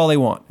flatter you all they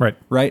want. Right.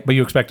 Right? But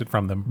you expect it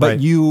from them. But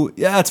right.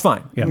 that's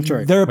fine. Yeah. That's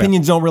right. Their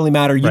opinions don't really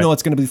matter. You Right. know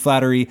it's going to be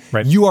flattery.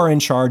 Right. You are in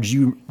charge.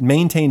 You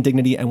maintain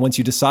dignity. And once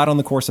you decide on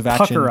the course of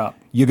action, Pucker up.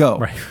 you go.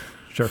 Right.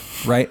 Sure.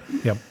 Right?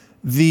 Yep.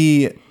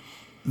 The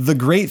the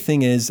great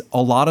thing is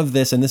a lot of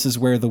this, and this is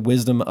where the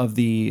wisdom of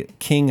the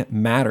king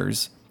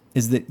matters,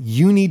 is that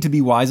you need to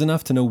be wise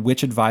enough to know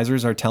which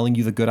advisors are telling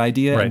you the good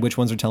idea Right. and which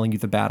ones are telling you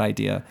the bad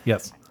idea.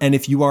 Yes. And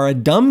if you are a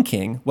dumb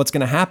king, what's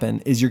going to happen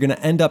is you're going to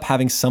end up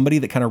having somebody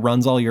that kind of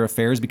runs all your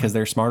affairs because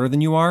they're smarter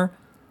than you are,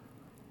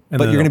 And but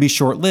then you're going to they'll- be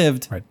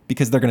short-lived Right.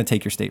 because they're going to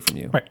take your state from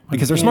you Right.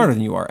 because they're smarter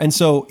than you are. And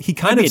so he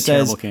kind I'd be of a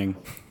terrible says king.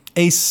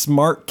 a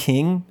smart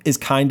king is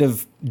kind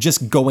of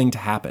just going to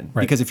happen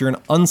Right. because if you're an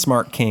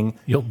unsmart king,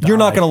 You're not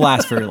die. going to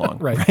last very long.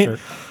 Right, sure.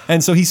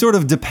 And so he sort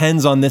of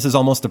depends on this as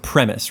almost a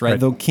premise, right? Right.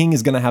 The king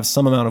is going to have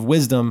some amount of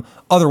wisdom,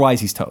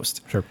 otherwise he's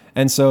toast. Sure.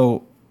 And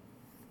so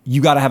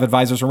you got to have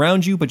advisors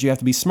around you, but you have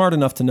to be smart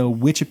enough to know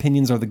which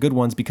opinions are the good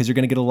ones because you're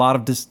going to get a lot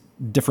of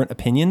different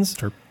opinions.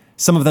 Sure.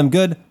 Some of them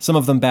good, some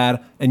of them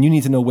bad, and you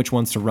need to know which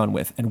ones to run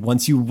with. And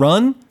once you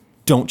run,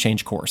 don't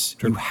change course.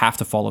 You have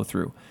to follow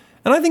through.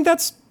 And I think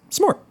that's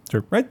smart.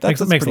 Sure. Right?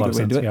 That's makes a a pretty lot of good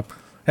way sense. to do it. Yeah.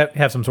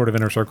 Have some sort of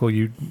inner circle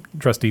you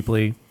trust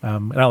deeply.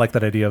 And I like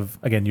that idea of,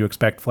 again, you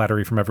expect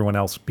flattery from everyone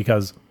else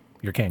because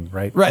you're king,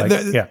 right? Right. Like,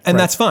 and right.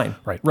 that's fine.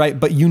 Right.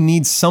 But you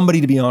need somebody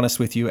to be honest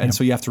with you. And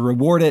so you have to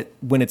reward it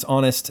when it's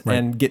honest Right.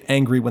 and get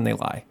angry when they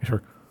lie.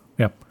 Sure.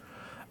 Yeah.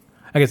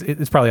 I guess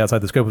it's probably outside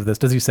the scope of this.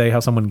 Does he say how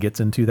someone gets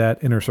into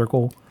that inner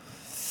circle?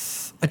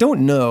 I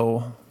don't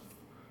know.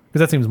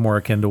 Because that seems more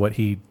akin to what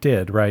he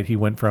did, right? He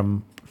went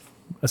from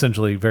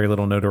essentially very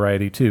little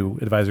notoriety to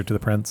advisor to the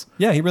prince.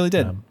 Yeah, he really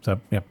did.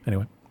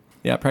 Anyway.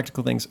 Yeah,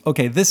 practical things.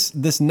 Okay,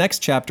 this next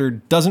chapter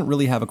doesn't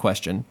really have a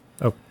question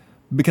Oh,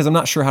 because I'm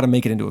not sure how to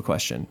make it into a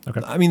question.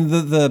 Okay. I mean,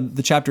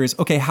 the chapter is,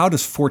 okay, how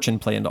does fortune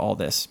play into all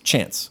this?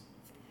 Chance.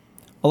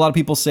 A lot of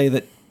people say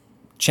that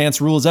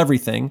chance rules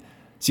everything,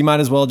 so you might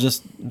as well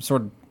just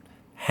sort of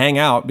hang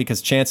out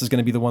because chance is going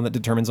to be the one that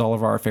determines all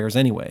of our affairs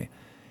anyway.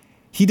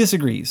 He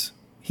disagrees.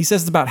 He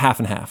says it's about half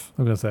and half.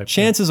 I was going to say.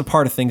 Chance is a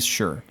part of things,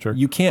 sure. Sure.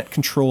 You can't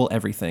control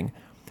everything.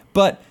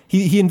 But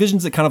he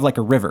envisions it kind of like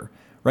a river,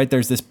 right?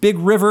 There's this big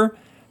river,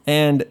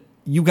 and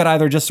you could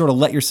either just sort of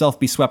let yourself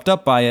be swept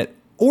up by it,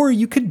 or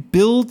you could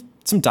build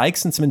some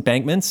dikes and some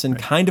embankments and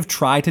kind of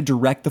try to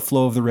direct the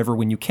flow of the river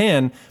when you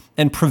can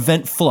and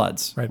prevent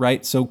floods,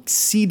 right? So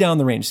see down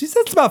the range. See,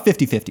 that's about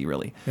 50-50,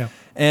 really. Yeah.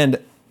 And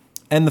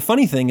the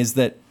funny thing is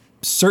that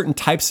certain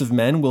types of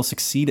men will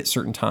succeed at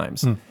certain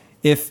times.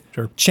 If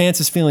Sure. chance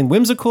is feeling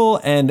whimsical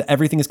and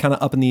everything is kind of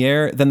up in the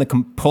air, then the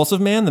compulsive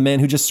man, the man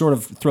who just sort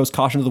of throws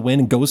caution to the wind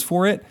and goes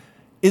for it,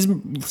 is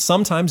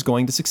sometimes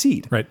going to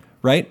succeed.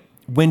 Right?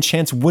 When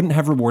chance wouldn't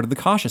have rewarded the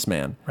cautious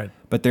man. Right.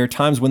 But there are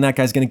times when that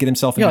guy's going to get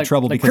himself into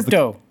trouble like because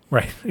crypto.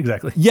 Right.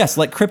 Exactly. yes,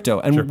 like crypto,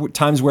 and Sure.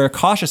 times where a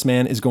cautious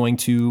man is going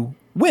to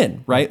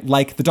win, right?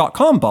 Like the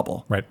 .com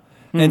bubble. Right.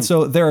 And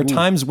so there are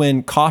times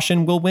when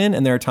caution will win,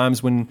 and there are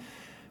times when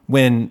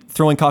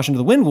throwing caution to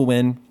the wind will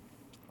win.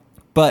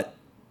 But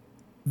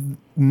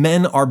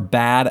men are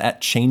bad at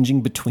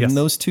changing between Yes.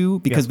 those two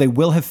because Yes. they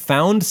will have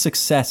found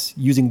success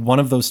using one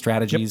of those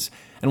strategies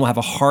and will have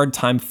a hard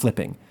time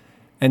flipping.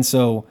 And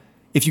so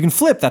if you can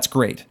flip, that's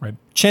great. Right.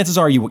 Chances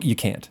are you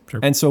can't. Sure.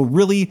 And so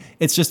really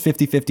it's just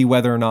 50-50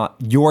 whether or not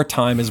your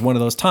time is one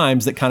of those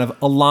times that kind of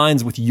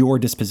aligns with your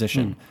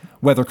disposition,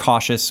 whether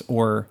cautious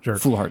or Sure.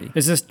 foolhardy.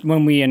 Is this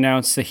when we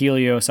announce the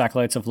Helios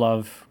Acolytes of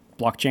Love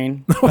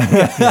blockchain?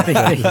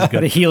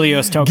 the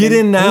Helios token. Get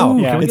in now.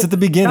 Yeah. It's at the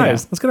beginning.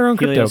 Guys, let's get our own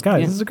crypto. Helios,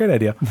 Guys, yeah. this is a great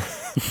idea.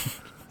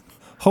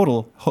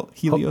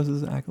 Helios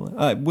is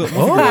acolyte. We'll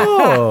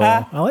Oh,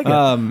 I like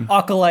it.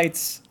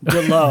 Acolytes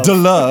de love. to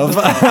love.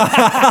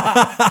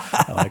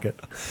 I like it.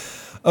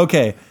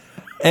 Okay,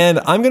 and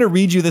I'm going to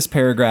read you this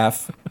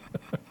paragraph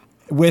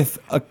with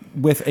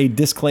a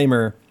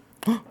disclaimer.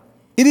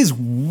 It is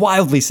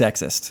wildly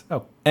sexist.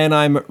 Oh. And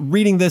I'm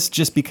reading this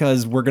just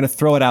because we're going to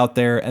throw it out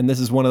there, and this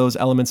is one of those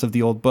elements of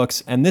the old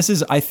books. And this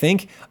is, I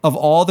think, of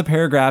all the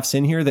paragraphs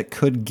in here that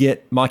could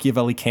get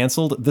Machiavelli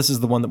canceled, this is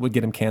the one that would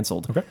get him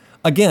canceled. Okay.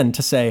 Again,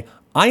 to say,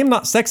 I am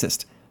not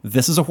sexist.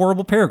 This is a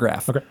horrible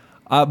paragraph. Okay.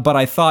 But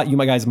I thought you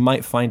guys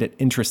might find it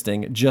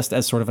interesting just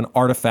as sort of an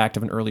artifact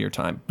of an earlier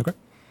time. Okay.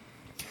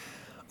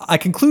 I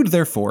conclude,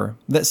 therefore,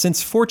 that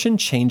since fortune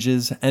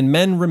changes and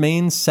men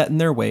remain set in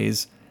their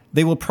ways,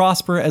 they will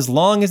prosper as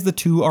long as the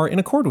two are in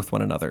accord with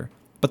one another,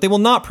 but they will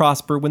not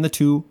prosper when the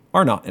two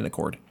are not in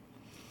accord.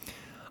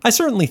 I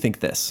certainly think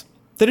this,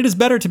 that it is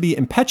better to be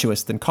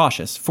impetuous than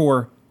cautious,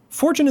 for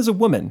fortune is a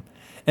woman,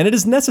 and it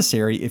is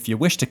necessary, if you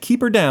wish to keep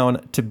her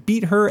down, to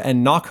beat her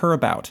and knock her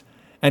about,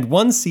 and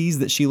one sees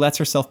that she lets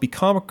herself be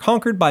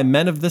conquered by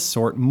men of this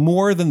sort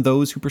more than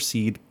those who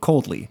proceed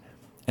coldly,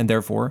 and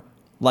therefore,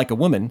 like a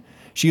woman,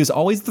 she is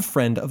always the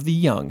friend of the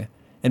young,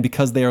 and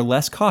because they are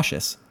less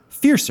cautious,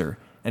 fiercer,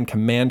 and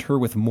command her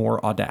with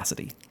more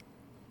audacity.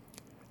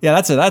 Yeah,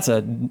 that's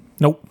a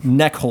Nope.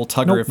 neck hole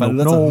tugger.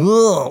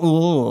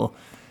 Nope,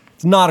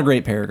 It's not a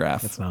great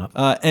paragraph. It's not.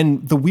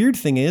 And the weird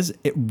thing is,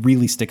 it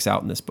really sticks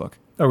out in this book.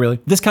 Oh, really?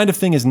 This kind of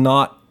thing is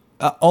not.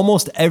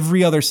 Almost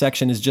every other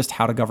section is just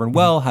how to govern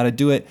well, how to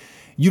do it.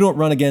 You don't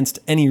run against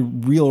any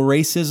real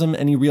racism,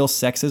 any real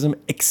sexism,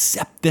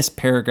 except this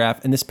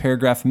paragraph. And this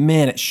paragraph,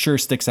 man, it sure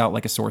sticks out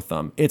like a sore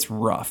thumb. It's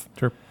rough.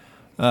 Sure.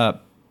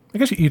 I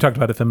guess you talked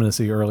about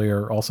effeminacy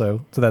earlier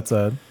also, so that's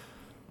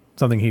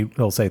something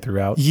he'll say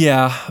throughout.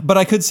 Yeah, but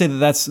I could say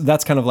that's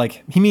kind of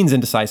like, he means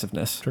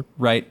indecisiveness, Sure.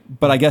 right?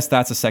 But I guess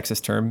that's a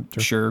sexist term,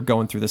 sure,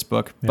 going through this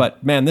book. Yeah.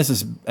 But man, this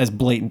is as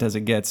blatant as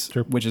it gets,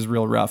 Sure. which is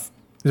real rough.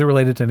 Is it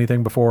related to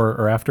anything before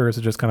or after? Or is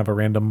it just kind of a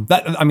random?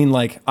 I mean,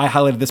 like, I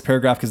highlighted this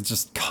paragraph because it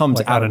just comes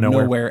Like out of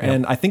nowhere. Yeah.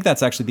 And I think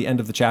that's actually the end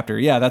of the chapter.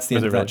 Yeah, that's the Is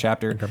end it of that really?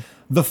 chapter. Okay.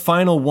 The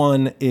final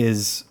one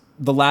is,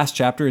 the last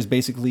chapter is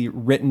basically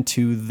written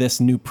to this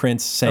new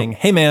prince saying,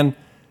 hey man,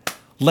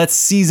 let's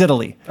seize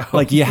Italy.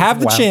 Like, you have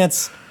the Wow.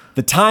 chance.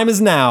 The time is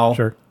now.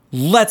 Sure.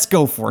 Let's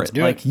go for it.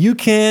 do Like, it. you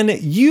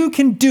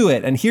can do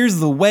it. And here's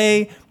the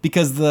way,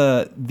 because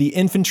the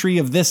infantry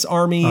of this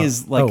army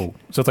is like,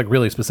 So it's like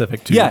really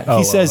specific to. yeah,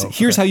 he says,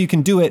 here's okay. how you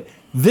can do it.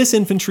 This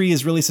infantry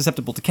is really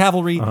susceptible to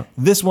cavalry.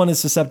 This one is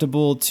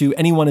susceptible to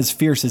anyone as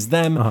fierce as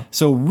them.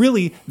 So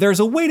really, there's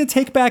a way to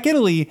take back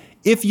Italy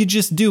if you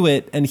just do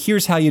it, and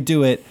here's how you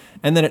do it.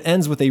 And then it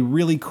ends with a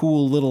really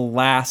cool little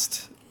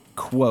last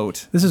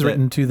quote. This is that-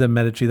 written to the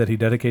Medici that he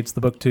dedicates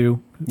the book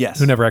to. Yes.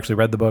 Who never actually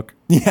read the book.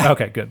 Yeah.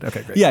 Okay, good.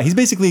 Okay, great. Yeah, he's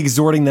basically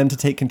exhorting them to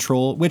take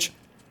control, which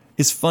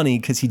is funny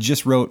because he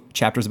just wrote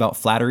chapters about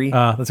flattery.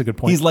 That's a good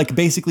point. He's like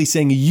basically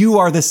saying, you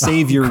are the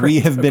savior we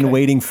have been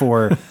waiting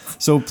for,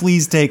 so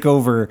please take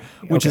over,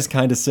 which Okay. is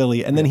kind of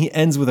silly. And then he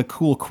ends with a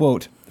cool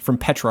quote from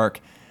Petrarch,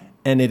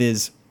 and it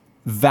is,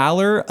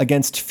 valor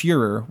against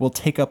furor will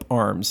take up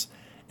arms,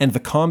 and the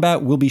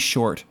combat will be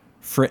short,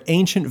 for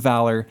ancient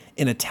valor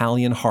in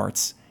Italian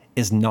hearts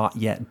is not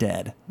yet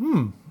dead.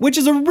 Which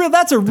is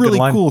that's a really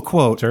line. cool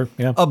quote. Sure,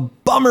 yeah. A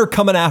bummer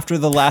coming after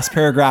the last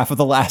paragraph of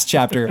the last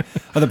chapter,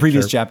 of the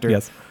previous Sure, chapter.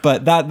 yes.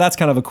 But that's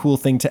kind of a cool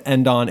thing to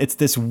end on. It's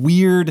this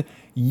weird,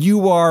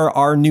 you are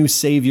our new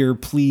savior,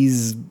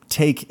 please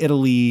take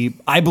Italy.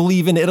 I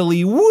believe in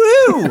Italy,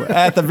 woo!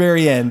 At the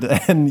very end.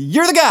 And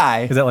you're the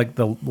guy. Is that like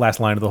the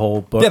last line of the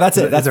whole book? Yeah, that's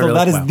it. That is really?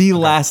 Wow. the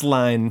Okay. last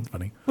line.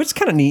 Funny. Which is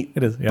kind of neat.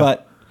 It is, yeah.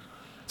 But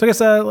So I guess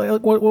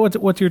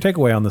what's your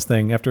takeaway on this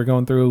thing after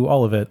going through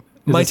all of it?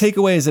 Is my this-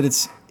 takeaway is that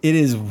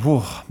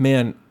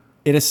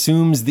it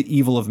assumes the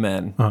evil of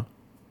men. Uh-huh.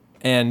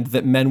 And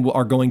that men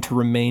are going to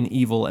remain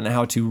evil, and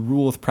how to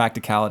rule with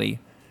practicality.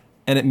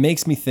 And it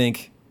makes me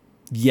think,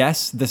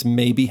 yes, this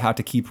may be how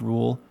to keep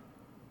rule.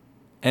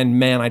 And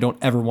man, I don't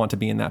ever want to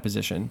be in that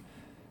position.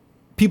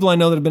 People I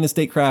know that have been in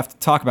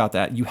statecraft talk about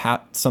that. You have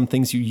some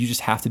things you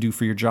just have to do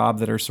for your job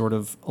that are sort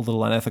of a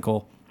little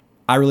unethical.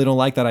 I really don't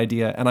like that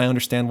idea, and I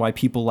understand why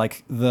people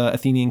like the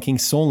Athenian king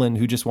Solon,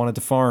 who just wanted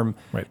to farm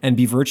Right. and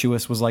be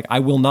virtuous, was like, I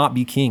will not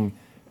be king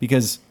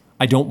because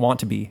I don't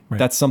want to be. Right.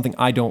 That's something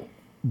I don't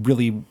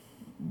really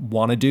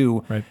want to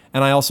do. Right.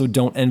 And I also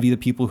don't envy the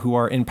people who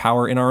are in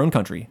power in our own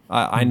country.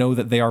 I know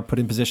that they are put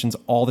in positions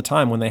all the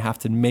time when they have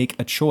to make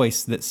a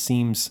choice that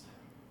seems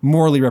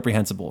morally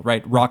reprehensible,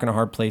 right? Rock in a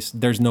hard place.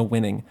 There's no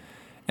winning.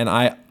 And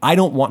I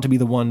don't want to be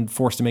the one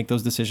forced to make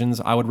those decisions.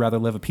 I would rather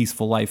live a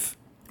peaceful life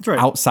That's right.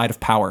 outside of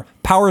power.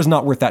 Power is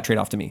not worth that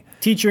trade-off to me.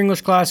 Teach your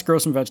English class, grow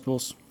some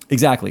vegetables.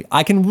 Exactly.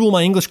 I can rule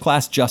my English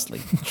class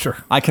justly. Sure.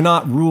 I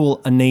cannot rule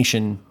a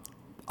nation.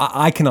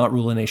 I cannot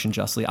rule a nation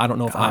justly. I don't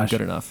know if I'm Gosh.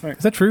 good enough. Right.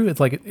 Is that true? It's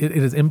like it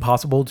is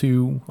impossible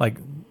to like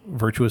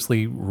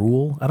virtuously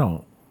rule. I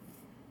don't.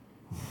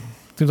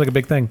 Seems like a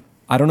big thing.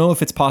 I don't know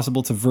if it's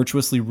possible to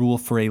virtuously rule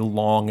for a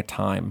long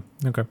time.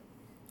 Okay.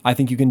 I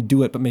think you can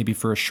do it, but maybe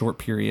for a short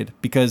period,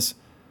 because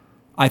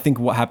I think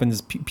what happens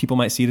is people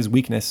might see it as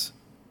weakness.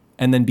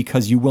 And then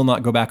because you will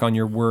not go back on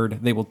your word,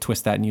 they will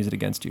twist that and use it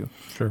against you.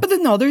 Sure. But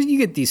then, no, you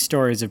get these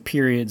stories of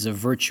periods of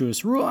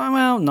virtuous rule.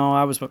 Well, no,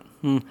 I was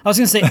going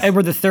to say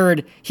Edward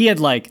III, he had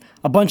like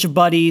a bunch of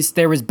buddies.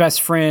 They were his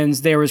best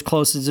friends. They were his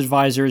closest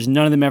advisors.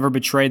 None of them ever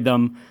betrayed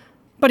them.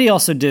 But he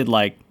also did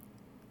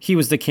he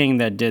was the king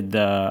that did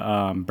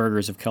the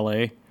burgers of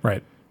Calais.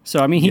 Right. So,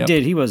 I mean, Yep.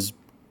 he was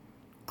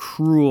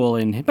cruel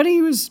but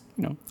he was,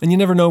 And you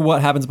never know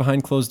what happens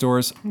behind closed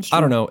doors. I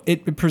don't know.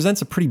 It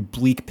presents a pretty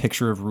bleak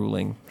picture of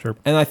ruling. Sure.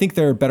 And I think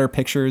there are better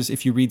pictures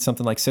if you read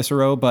something like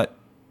Cicero, but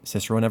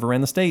Cicero never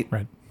ran the state,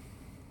 Right.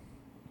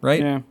 right?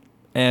 yeah.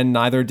 And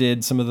neither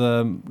did some of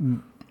the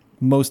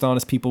most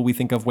honest people we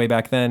think of way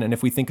back then. And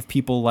if we think of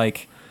people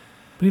like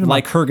But even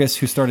Lycurgus,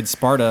 who started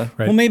Sparta,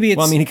 Right. Well, maybe it's,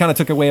 well, I mean, he kind of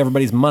took away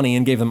everybody's money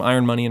and gave them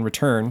iron money in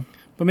return.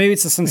 but maybe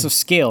it's a sense of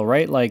scale,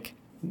 right? Like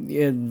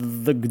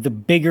the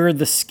bigger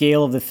the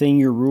scale of the thing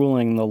you're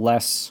ruling, the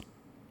less,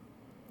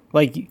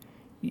 like,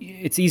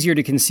 it's easier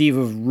to conceive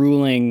of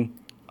ruling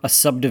a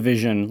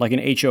subdivision like an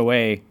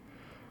HOA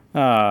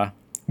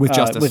With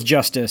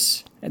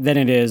justice. than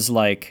it is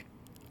like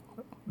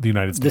the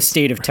United the States.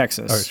 state of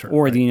Texas Oh, sure.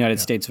 or Right. the United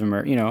States of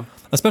America.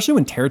 Especially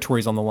when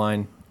territory's on the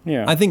line.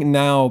 Yeah. I think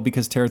now,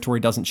 because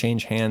territory doesn't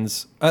change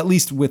hands, at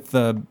least with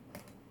the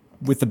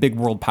big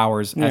world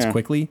powers as Yeah.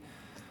 quickly.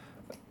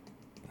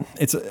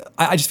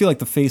 I just feel like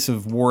the face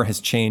of war has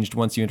changed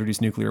once you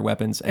introduce nuclear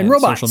weapons and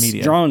robots, social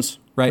media. drones.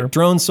 Right? Sure.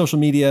 Drones, social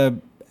media,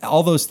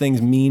 all those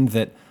things mean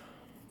that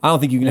I don't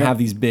think you can have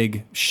these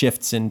big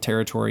shifts in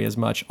territory as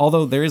much.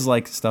 Although there is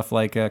like stuff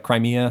like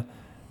Crimea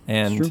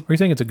and Are you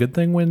saying it's a good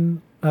thing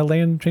when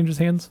land changes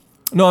hands?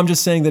 no, I'm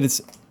just saying that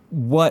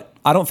what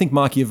I don't think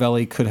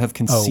Machiavelli could have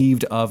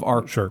conceived of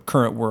our sure.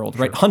 current world,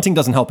 right? Hunting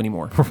doesn't help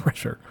anymore,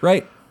 Sure.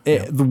 right?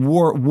 The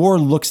war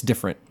looks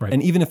different. Right.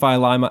 And even if I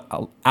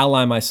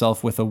ally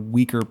myself with a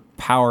weaker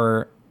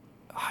power,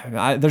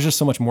 there's just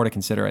so much more to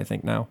consider, I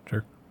think, now.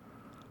 Sure.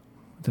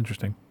 It's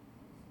interesting.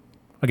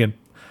 Again,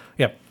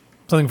 yeah,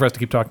 something for us to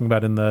keep talking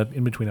about in the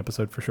in-between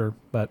episode for sure.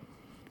 But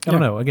I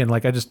don't know. Again,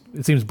 like it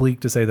seems bleak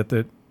to say that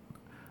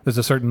there's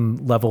a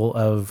certain level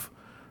of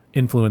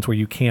influence where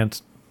you can't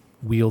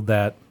wield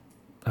that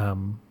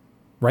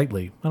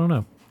rightly. I don't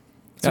know.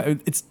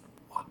 It's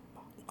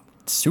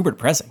super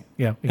depressing.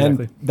 Yeah,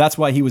 exactly. And that's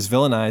why he was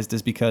villainized,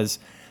 is because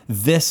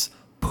this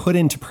put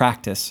into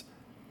practice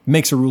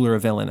makes a ruler a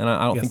villain. And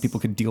I don't think people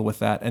could deal with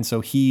that. And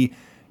so he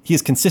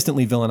is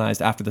consistently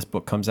villainized after this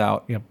book comes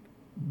out. Yep.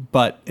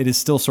 But it is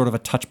still sort of a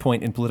touch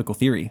point in political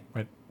theory,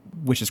 Right.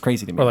 which is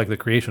crazy to me. Or like the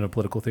creation of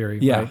political theory.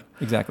 Yeah, Right?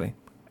 exactly.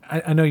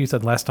 I know you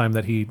said last time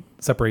that he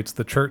separates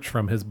the church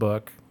from his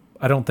book.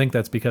 I don't think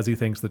that's because he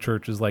thinks the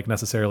church is like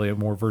necessarily a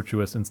more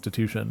virtuous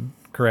institution.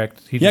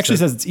 Correct? He actually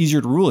says it's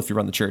easier to rule if you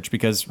run the church,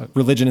 because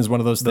religion is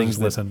one of those things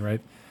that listen, right?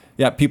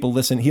 Yeah, people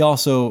listen. He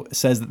also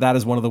says that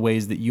is one of the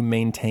ways that you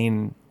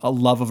maintain a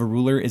love of a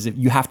ruler, is if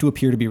you have to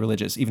appear to be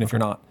religious, even if you're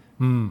not.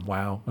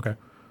 Wow. Okay.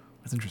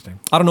 That's interesting.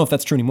 I don't know if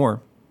that's true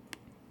anymore.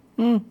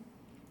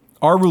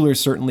 Our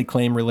rulers certainly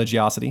claim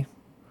religiosity.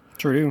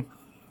 Sure do.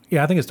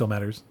 Yeah, I think it still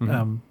matters.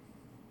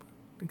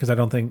 Because I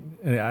don't think,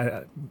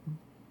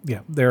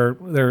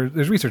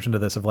 there's research into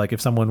this of like if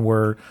someone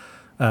were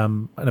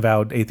an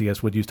avowed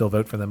atheist, would you still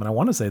vote for them? And I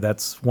want to say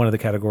that's one of the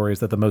categories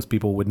that the most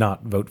people would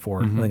not vote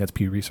for. I think that's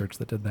Pew Research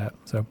that did that.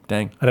 So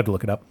Dang. I'd have to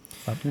look it up.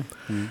 But, Hey,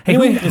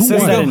 Anyway, It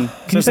says won? that in,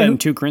 Can you say who?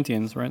 2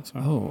 Corinthians, right? So.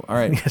 Oh, all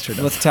right. Yeah, sure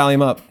does. Let's tally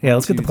them up. Yeah,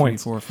 let's get 1, the 2, 3,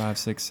 points. 4, 5,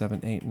 6,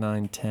 7, 8,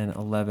 9, 10,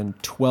 11,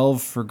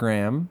 12 for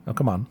Graham. Oh,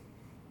 come on.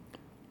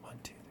 1,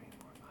 2, 3,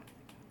 4,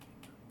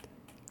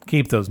 5.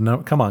 Keep those. No,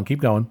 come on. Keep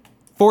going.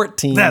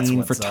 14 That's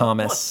what's for up.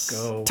 Thomas. Let's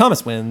go.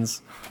 Thomas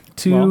wins.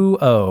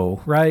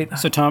 2-0, right?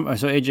 So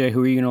AJ,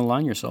 who are you going to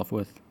align yourself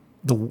with?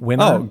 The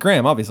winner. Oh,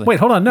 Graham, obviously. Wait,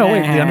 hold on. No,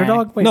 wait. The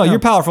underdog? Wait, no, you're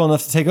powerful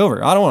enough to take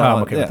over. I don't want to.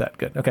 I'm okay with that.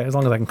 Good. Okay, as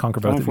long as I can conquer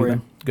both Going of for you.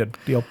 you. Then. Good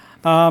deal.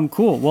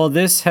 Cool. Well,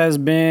 this has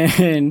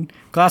been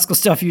Classical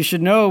Stuff You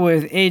Should Know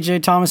with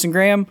AJ, Thomas, and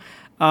Graham.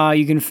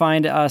 You can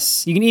find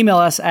us, you can email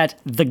us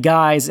at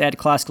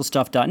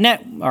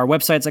theguys@classicalstuff.net. Our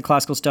website's at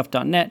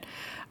classicalstuff.net.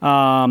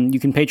 You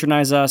can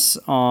patronize us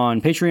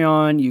on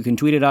Patreon. You can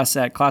tweet at us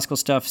at classical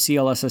stuff,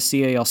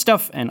 CLSSCAL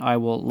stuff, and I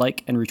will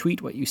like and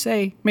retweet what you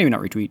say. Maybe not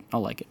retweet.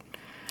 I'll like it.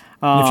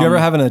 If you're ever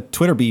having a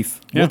Twitter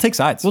beef, we'll take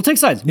sides. We'll take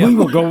sides. We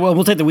will go.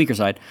 We'll take the weaker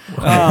side.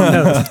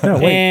 No,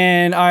 wait.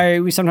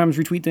 And we sometimes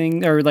retweet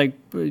things or like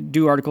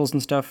do articles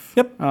and stuff.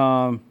 Yep.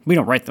 We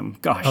don't write them.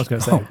 Gosh. I was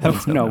going to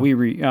say. No,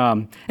 we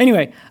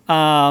anyway.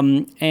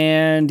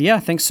 And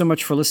yeah, thanks so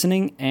much for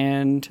listening.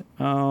 And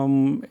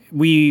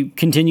we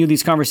continue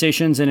these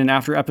conversations in an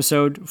after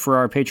episode for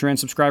our Patreon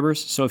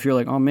subscribers. So if you're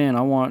like, oh man,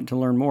 I want to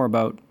learn more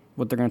about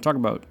what they're going to talk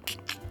about,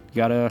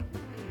 you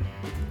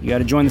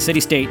gotta join the city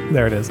state.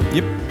 There it is.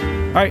 Yep.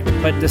 All right,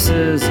 but this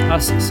is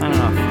us signing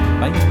off.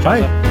 Bye.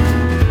 Bye.